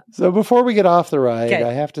 And so before we get off the ride,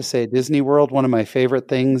 I have to say Disney World, one of my favorite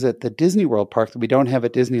things at the Disney World park that we don't have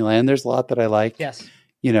at Disneyland. There's a lot that I like. Yes.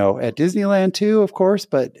 At Disneyland too, of course,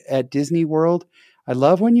 but at Disney World, I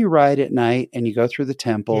love when you ride at night and you go through the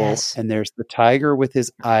temple and there's the tiger with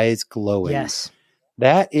his eyes glowing. Yes.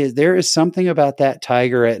 There is something about that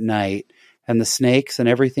tiger at night and the snakes and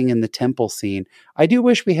everything in the temple scene. I do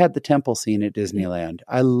wish we had the temple scene at Disneyland.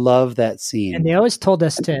 I love that scene. And they always told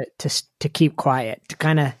us to keep quiet, to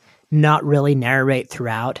kind of not really narrate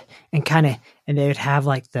throughout and they would have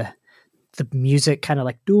like the music kind of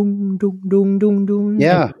like doom, doom, doom, doom, doom.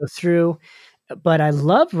 Yeah. Go through. But I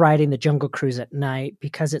love riding the Jungle Cruise at night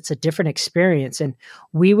because it's a different experience. And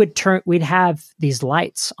we'd have these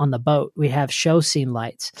lights on the boat. We'd have show scene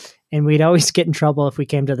lights, and we'd always get in trouble if we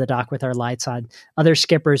came to the dock with our lights on. Other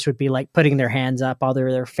skippers would be like putting their hands up, all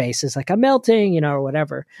their faces like I'm melting, or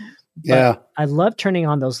whatever. But I love turning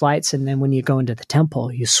on those lights. And then when you go into the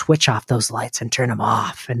temple, you switch off those lights and turn them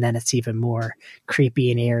off. And then it's even more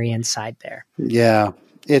creepy and eerie inside there. Yeah.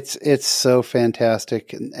 It's so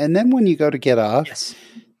fantastic. And then when you go to get off,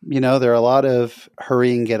 there are a lot of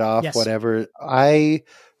hurry and get off, whatever. I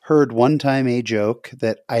heard one time a joke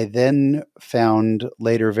that I then found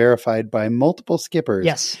later verified by multiple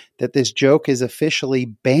skippers that this joke is officially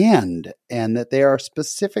banned and that they are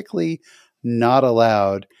specifically not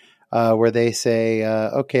allowed, where they say,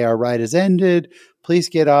 okay, our ride has ended. Please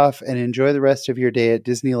get off and enjoy the rest of your day at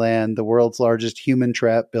Disneyland, the world's largest human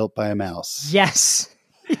trap built by a mouse. Yes.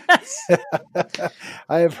 Yes.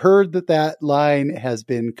 I have heard that line has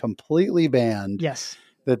been completely banned. Yes.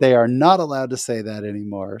 That they are not allowed to say that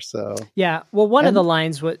anymore. So well, one of the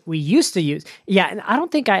lines what we used to use, and I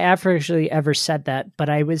don't think I actually ever said that, but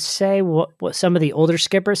I would say what some of the older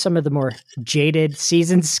skippers, some of the more jaded,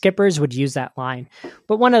 seasoned skippers would use that line.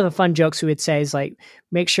 But one of the fun jokes we would say is like,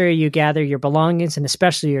 make sure you gather your belongings and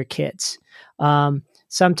especially your kids.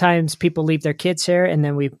 Sometimes people leave their kids here and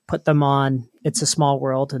then we put them on It's a Small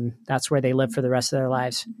World and that's where they live for the rest of their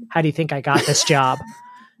lives. How do you think I got this job?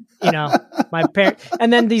 My parents,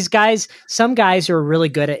 and then some guys who are really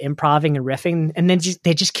good at improving and riffing, and then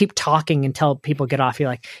they just keep talking until people get off. You're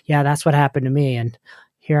like, yeah, that's what happened to me. And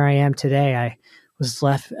here I am today. I was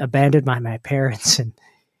abandoned by my parents and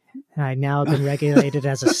I now have been regulated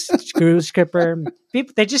as a cruise skipper.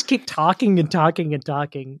 They just keep talking and talking and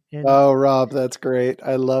talking. Oh, Rob, that's great.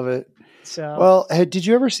 I love it. So Well, did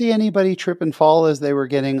you ever see anybody trip and fall as they were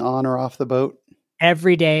getting on or off the boat?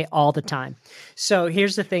 every day, all the time. So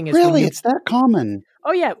here's the thing: is when Really, you it's that common.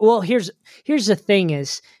 oh yeah, well here's the thing: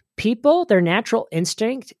 is people their natural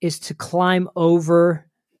instinct is to climb over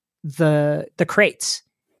the crates,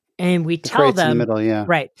 and we The tell crates in the them middle, yeah.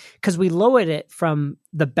 right because we load it from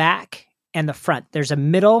the back and the front. There's a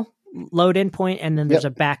middle load in point, and then there's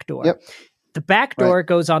Yep. a back door. Yep. The back Right. door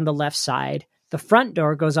goes on the left side. The front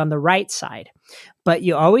door goes on the right side. But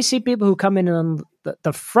you always see people who come in on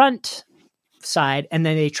the front side and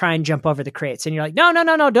then they try and jump over the crates. And you're like, no,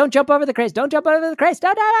 don't jump over the crates. Don't jump over the crates.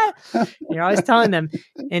 No. You're always telling them.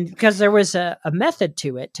 And because there was a method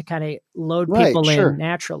to it to kind of load people in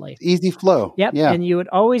naturally. Easy flow. Yep. Yeah. And you would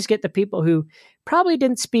always get the people who probably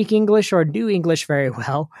didn't speak English or knew English very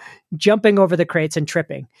well jumping over the crates and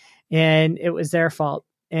tripping. And it was their fault.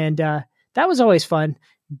 And that was always fun.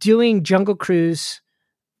 Doing Jungle Cruise,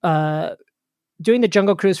 doing the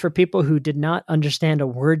Jungle Cruise for people who did not understand a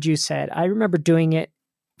word you said. I remember doing it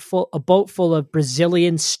a boat full of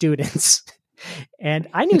Brazilian students. And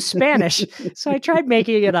I knew Spanish, so I tried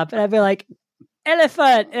making it up. And I'd be like,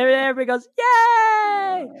 elephant. And everybody goes,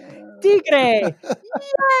 yay! Tigre!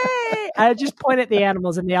 Yay! I just point at the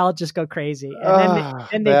animals and they all just go crazy. And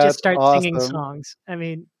then they just start singing songs. I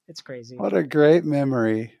mean, it's crazy. What a great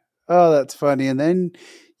memory. Oh, that's funny. And then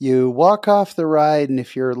you walk off the ride, and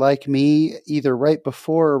if you're like me, either right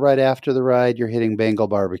before or right after the ride, you're hitting Bengal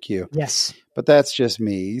barbecue. Yes. But that's just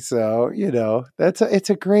me. So, it's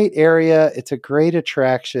a great area. It's a great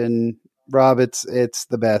attraction. Rob, it's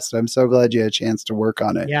the best. I'm so glad you had a chance to work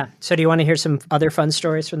on it. Yeah. So do you want to hear some other fun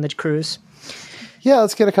stories from the cruise? Yeah,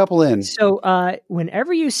 let's get a couple in. So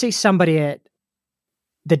whenever you see somebody at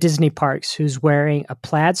the Disney parks who's wearing a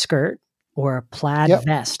plaid skirt or a plaid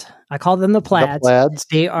vest, I call them the plaids.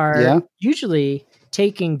 They are usually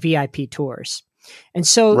taking VIP tours. And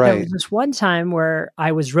so there was this one time where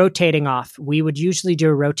I was rotating off. We would usually do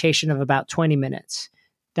a rotation of about 20 minutes.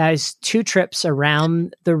 That is 2 trips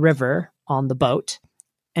around the river on the boat.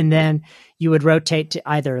 And then you would rotate to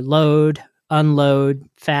either load, unload,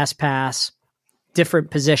 fast pass,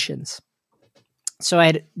 different positions. So I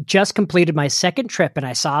had just completed my second trip and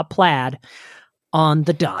I saw a plaid on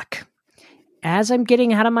the dock. As I'm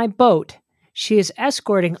getting out of my boat, she is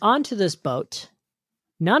escorting onto this boat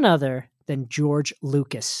none other than George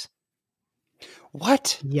Lucas.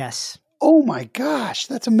 What? Yes. Oh my gosh,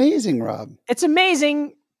 that's amazing, Rob. It's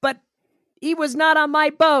amazing, but he was not on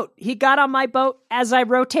my boat. He got on my boat as I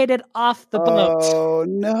rotated off the boat. Oh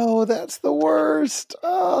no, that's the worst.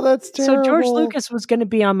 Oh, that's terrible. So George Lucas was going to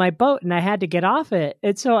be on my boat and I had to get off it.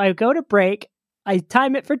 And so I go to break, I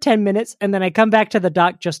time it for 10 minutes, and then I come back to the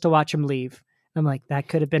dock just to watch him leave. I'm like, that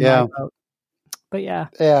could have been my boat. But yeah.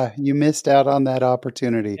 Yeah, you missed out on that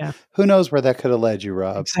opportunity. Yeah. Who knows where that could have led you,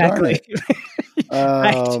 Rob? Exactly.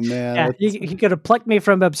 Oh, man. Yeah. He could have plucked me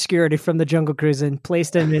from obscurity from the Jungle Cruise and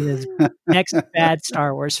placed him in his next bad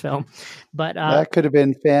Star Wars film. But that could have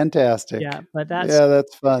been fantastic. Yeah, but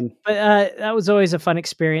that's fun. But that was always a fun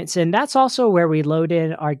experience. And that's also where we load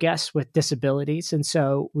in our guests with disabilities. And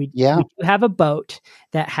so we do have a boat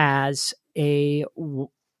that has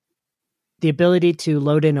the ability to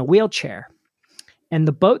load in a wheelchair. And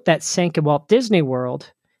the boat that sank in Walt Disney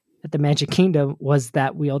World at the Magic Kingdom was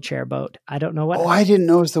that wheelchair boat. I don't know what. Oh, I didn't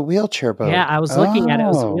know it was the wheelchair boat. Yeah, I was looking at it. It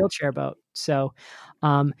was a wheelchair boat. So,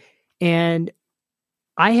 and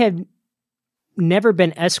I had never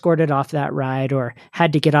been escorted off that ride or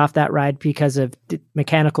had to get off that ride because of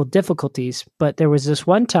mechanical difficulties. But there was this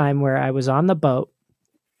one time where I was on the boat,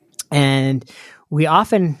 and we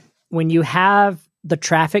often, when you have the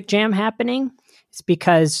traffic jam happening, it's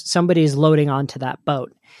because somebody is loading onto that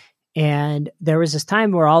boat. And there was this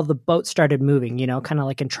time where all the boats started moving, kind of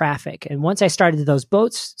like in traffic. And once I started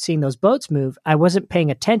seeing those boats move, I wasn't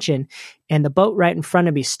paying attention. And the boat right in front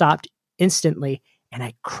of me stopped instantly and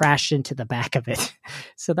I crashed into the back of it.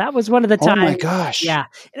 So that was one of the times. Oh my gosh. Yeah.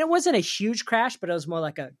 And it wasn't a huge crash, but it was more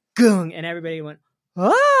like a goong and everybody went,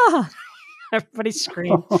 ah! Everybody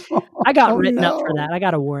screamed. I got written up for that. I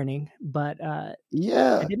got a warning, but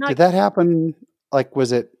yeah. Did that happen? Like,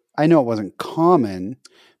 I know it wasn't common,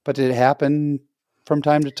 but did it happen from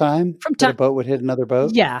time to time? That a boat would hit another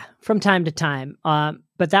boat? Yeah, from time to time.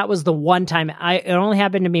 But that was the one time. It only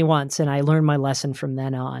happened to me once, and I learned my lesson from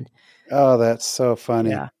then on. Oh, that's so funny.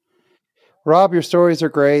 Yeah. Rob, your stories are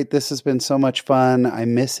great. This has been so much fun. I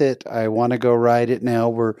miss it. I want to go ride it now.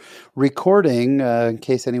 We're recording, in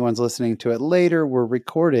case anyone's listening to it later, we're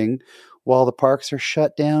recording while the parks are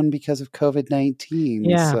shut down because of COVID-19.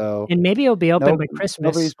 Yeah. So, and maybe it'll be open by Christmas.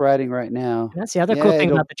 Nobody's riding right now. And that's the other cool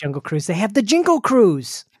thing about the Jungle Cruise. They have the Jingle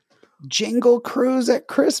Cruise. Jingle Cruise at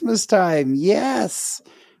Christmas time. Yes.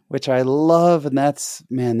 Which I love. And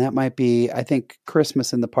that might be, I think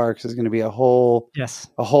Christmas in the parks is going to be a whole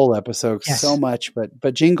episode. Yes. So much,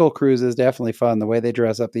 but Jingle Cruise is definitely fun. The way they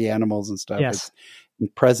dress up the animals and stuff. Yes.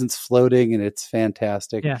 It's presents floating and it's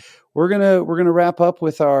fantastic. Yeah. We're going to wrap up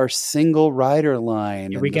with our single rider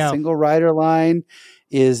line. Here we and go. The single rider line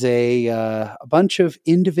is a bunch of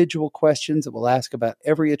individual questions that we'll ask about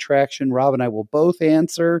every attraction. Rob and I will both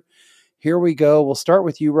answer. Here we go. We'll start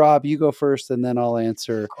with you, Rob. You go first, and then I'll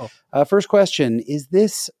answer. Cool. First question, is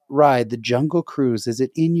this ride, the Jungle Cruise, is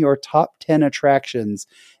it in your top 10 attractions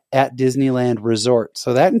at Disneyland Resort?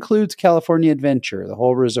 So that includes California Adventure, the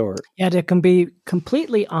whole resort. Yeah, to be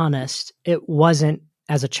completely honest, it wasn't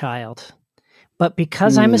as a child. But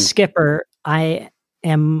because I'm a skipper, I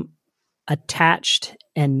am attached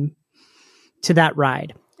to that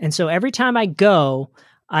ride. And so every time I go,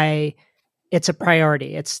 it's a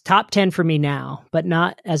priority. It's top 10 for me now, but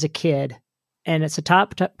not as a kid. And it's a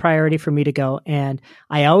top priority for me to go. And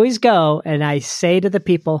I always go and I say to the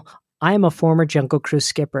people, I am a former Jungle Cruise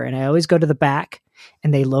skipper. And I always go to the back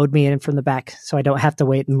and they load me in from the back so I don't have to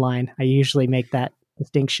wait in line. I usually make that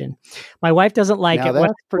distinction. My wife doesn't like it when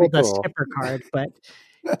I pull the skipper card, but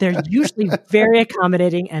they're usually very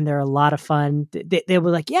accommodating and they're a lot of fun. They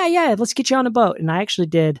were like, yeah, let's get you on a boat. And I actually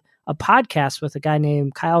did a podcast with a guy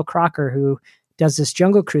named Kyle Crocker who does this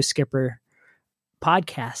Jungle Cruise skipper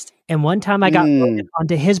podcast. And one time I got loaded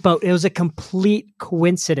onto his boat. It was a complete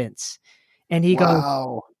coincidence. And he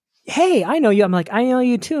goes, hey, I know you. I'm like, I know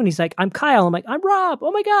you too. And he's like, I'm Kyle. I'm like, I'm Rob.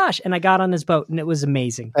 Oh my gosh. And I got on his boat and it was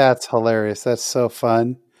amazing. That's hilarious. That's so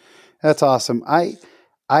fun. That's awesome. I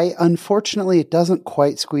unfortunately, it doesn't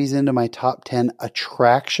quite squeeze into my top 10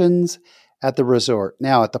 attractions at the resort.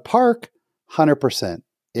 Now at the park, 100%.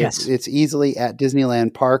 It's easily at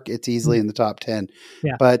Disneyland Park. It's easily in the top 10.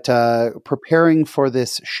 Yeah. But preparing for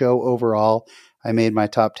this show overall, I made my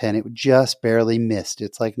top 10. It just barely missed.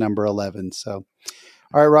 It's like number 11. So,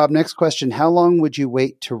 all right, Rob, next question. How long would you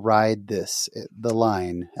wait to ride the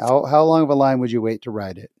line? How long of a line would you wait to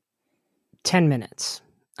ride it? 10 minutes.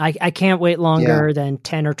 I can't wait longer than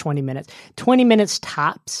 10 or 20 minutes. 20 minutes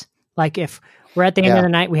tops. Like if we're at the end of the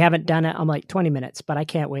night, we haven't done it, I'm like 20 minutes, but I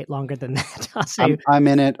can't wait longer than that. I'll say I'm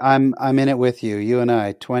in it. I'm in it with you. You and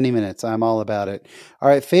I, 20 minutes. I'm all about it. All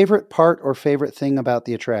right. Favorite part or favorite thing about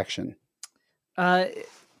the attraction?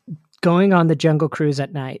 Going on the Jungle Cruise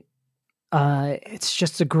at night. It's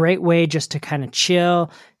just a great way just to kind of chill,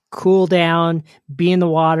 cool down, be in the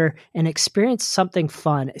water and experience something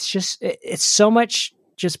fun. It's so much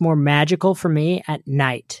just more magical for me at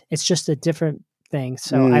night. It's just a different thing.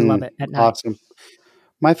 So I love it at night. Awesome.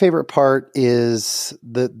 My favorite part is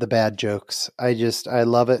the bad jokes. I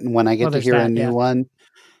love it. And when I get to hear a new one,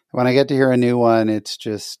 it's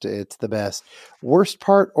the best. Worst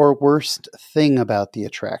part or worst thing about the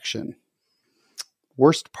attraction?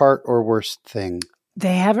 Worst part or worst thing?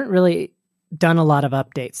 They haven't really done a lot of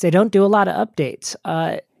updates. They don't do a lot of updates.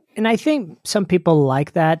 And I think some people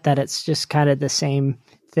like that it's just kind of the same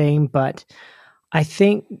thing. But I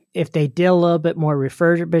think if they did a little bit more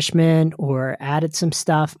refurbishment or added some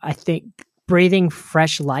stuff, I think breathing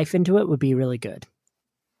fresh life into it would be really good.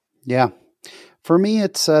 Yeah. For me,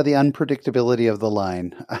 it's the unpredictability of the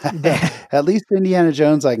line. At least Indiana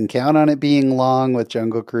Jones, I can count on it being long. With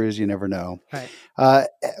Jungle Cruise, you never know. Right.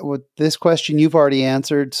 With this question, you've already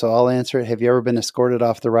answered, so I'll answer it. Have you ever been escorted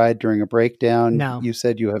off the ride during a breakdown? No. You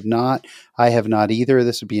said you have not. I have not either.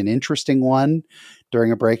 This would be an interesting one.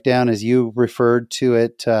 During a breakdown, as you referred to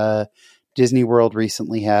it, Disney World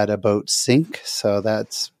recently had a boat sink, so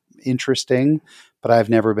that's interesting, but I've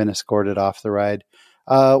never been escorted off the ride.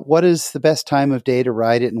 What is the best time of day to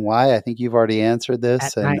ride it and why? I think you've already answered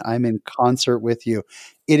this, and I'm in concert with you.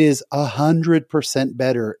 It is 100%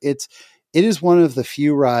 better. It is one of the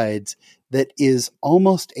few rides that is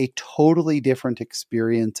almost a totally different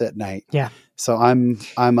experience at night. Yeah. So I'm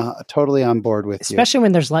totally on board with you. Especially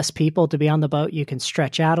when there's less people to be on the boat, you can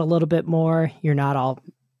stretch out a little bit more. You're not all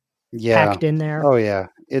packed in there. Oh yeah,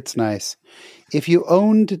 it's nice. If you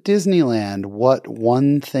owned Disneyland, what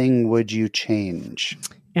one thing would you change?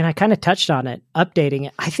 And I kind of touched on it, updating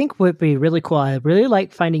it. I think would be really cool. I really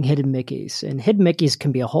like finding hidden Mickeys, and hidden Mickeys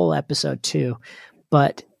can be a whole episode too.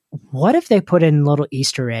 But what if they put in little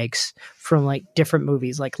Easter eggs from like different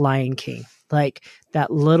movies, like Lion King, like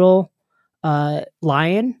that little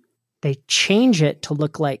lion, they change it to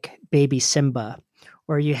look like baby Simba,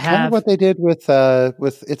 or you Kind of have what they did with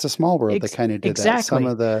It's a Small World. They kind of did that. Some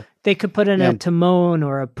of the they could put in a Timon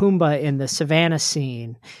or a Pumbaa in the savannah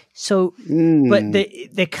scene. So, but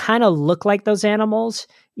they kind of look like those animals.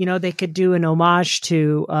 You know, they could do an homage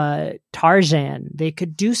to Tarzan. They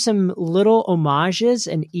could do some little homages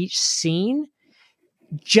in each scene,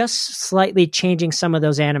 just slightly changing some of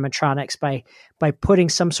those animatronics by putting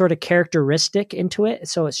some sort of characteristic into it.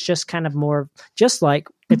 So it's just kind of more just like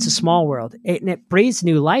It's a Small World. And it breathes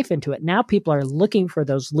new life into it. Now people are looking for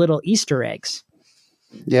those little Easter eggs.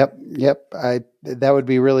 Yep. That would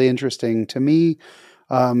be really interesting to me.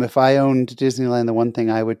 If I owned Disneyland, the one thing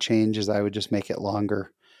I would change is I would just make it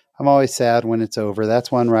longer. I'm always sad when it's over.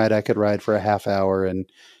 That's one ride I could ride for a half hour and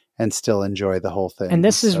still enjoy the whole thing. And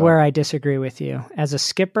this is where I disagree with you. As a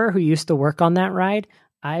skipper who used to work on that ride,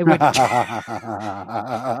 I would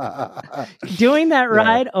doing that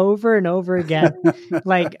ride over and over again.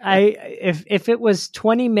 Like if it was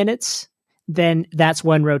 20 minutes, then that's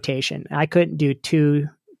one rotation. I couldn't do 2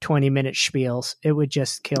 20-minute spiels. It would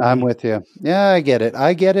just kill me. I'm with you. Yeah, I get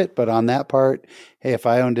it. But on that part, hey, if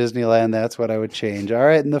I owned Disneyland, that's what I would change. All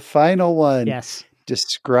right. And the final one. Yes.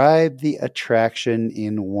 Describe the attraction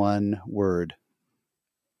in one word.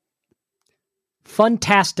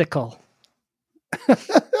 Fantastical. I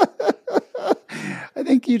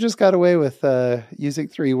think you just got away with using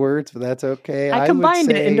 3 words, but that's okay. I combined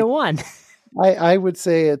it into one. I would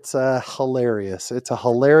say it's hilarious. It's a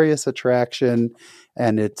hilarious attraction,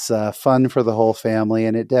 and it's fun for the whole family,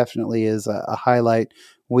 and it definitely is a highlight.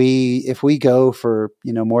 If we go for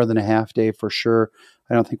more than a half day for sure,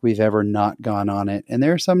 I don't think we've ever not gone on it. And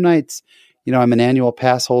there are some nights, I'm an annual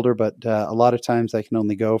pass holder, but a lot of times I can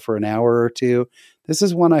only go for an hour or two. This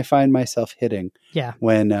is one I find myself hitting. Yeah.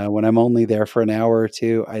 When I'm only there for an hour or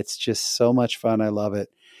two, it's just so much fun. I love it.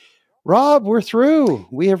 Rob, we're through.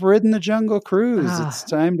 We have ridden the Jungle Cruise. It's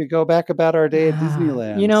time to go back about our day at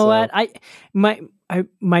Disneyland. You know what?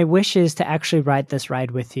 My wish is to actually ride this ride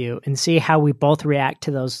with you and see how we both react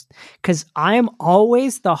to those. Because I am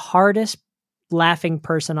always the hardest laughing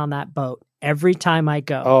person on that boat every time I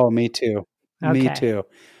go. Oh, me too. Okay. Me too.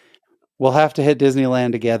 We'll have to hit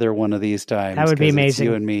Disneyland together one of these times. That would be amazing.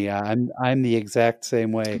 It's you and me. I'm the exact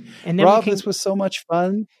same way. And then Rob, this was so much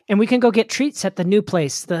fun. And we can go get treats at the new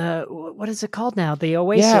place. What is it called now? The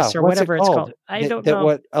Oasis or whatever it's called. I don't know.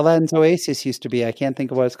 What Aladdin's Oasis used to be. I can't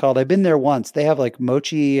think of what it's called. I've been there once. They have like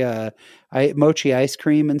mochi ice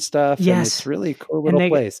cream and stuff. Yes. And it's really a cool little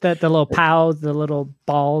place. The little pow, the little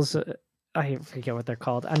balls. I forget what they're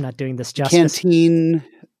called. I'm not doing this justice. Canteen.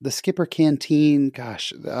 The Skipper Canteen,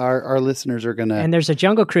 gosh, our listeners are going to. And there's a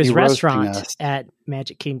Jungle Cruise restaurant at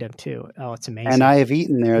Magic Kingdom too. Oh, it's amazing. And I have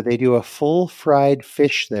eaten there. They do a full fried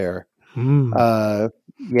fish there. Yeah,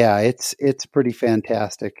 it's pretty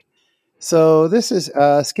fantastic. So this is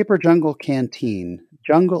Skipper Jungle Canteen.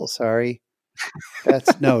 Jungle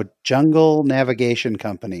Navigation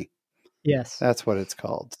Company. Yes. That's what it's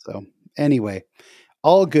called. So anyway.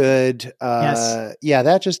 All good. Yes. Yeah,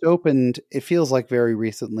 that just opened. It feels like very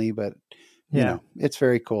recently, but it's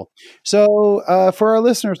very cool. So for our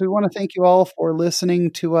listeners, we want to thank you all for listening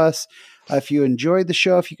to us. If you enjoyed the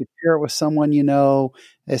show, if you could share it with someone you know,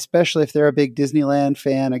 especially if they're a big Disneyland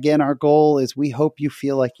fan. Again, our goal is we hope you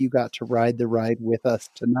feel like you got to ride the ride with us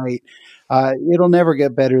tonight. It'll never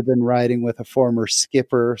get better than riding with a former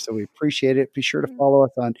skipper, so we appreciate it. Be sure to follow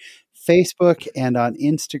us on Facebook and on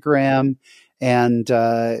Instagram. And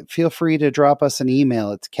feel free to drop us an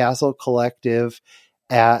email. It's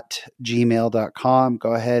castlecollective@gmail.com.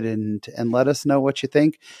 Go ahead and let us know what you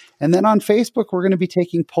think. And then on Facebook, we're going to be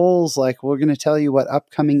taking polls. Like we're going to tell you what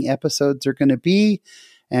upcoming episodes are going to be.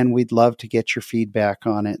 And we'd love to get your feedback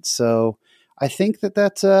on it. So I think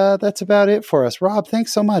that's about it for us. Rob,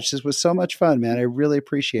 thanks so much. This was so much fun, man. I really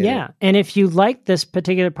appreciate it. Yeah. And if you like this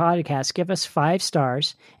particular podcast, give us 5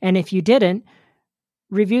 stars. And if you didn't,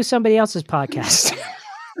 review somebody else's podcast.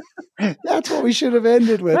 That's what we should have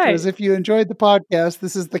ended with. Right. Was if you enjoyed the podcast,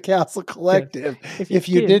 this is the Castle Collective. If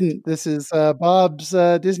you didn't, this is Bob's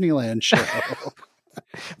Disneyland show.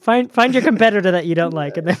 Find your competitor that you don't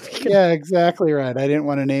like, and then Yeah, exactly right. I didn't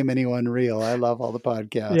want to name anyone real. I love all the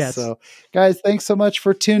podcasts. Yes. So, guys, thanks so much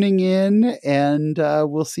for tuning in, and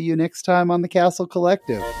we'll see you next time on the Castle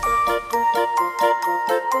Collective.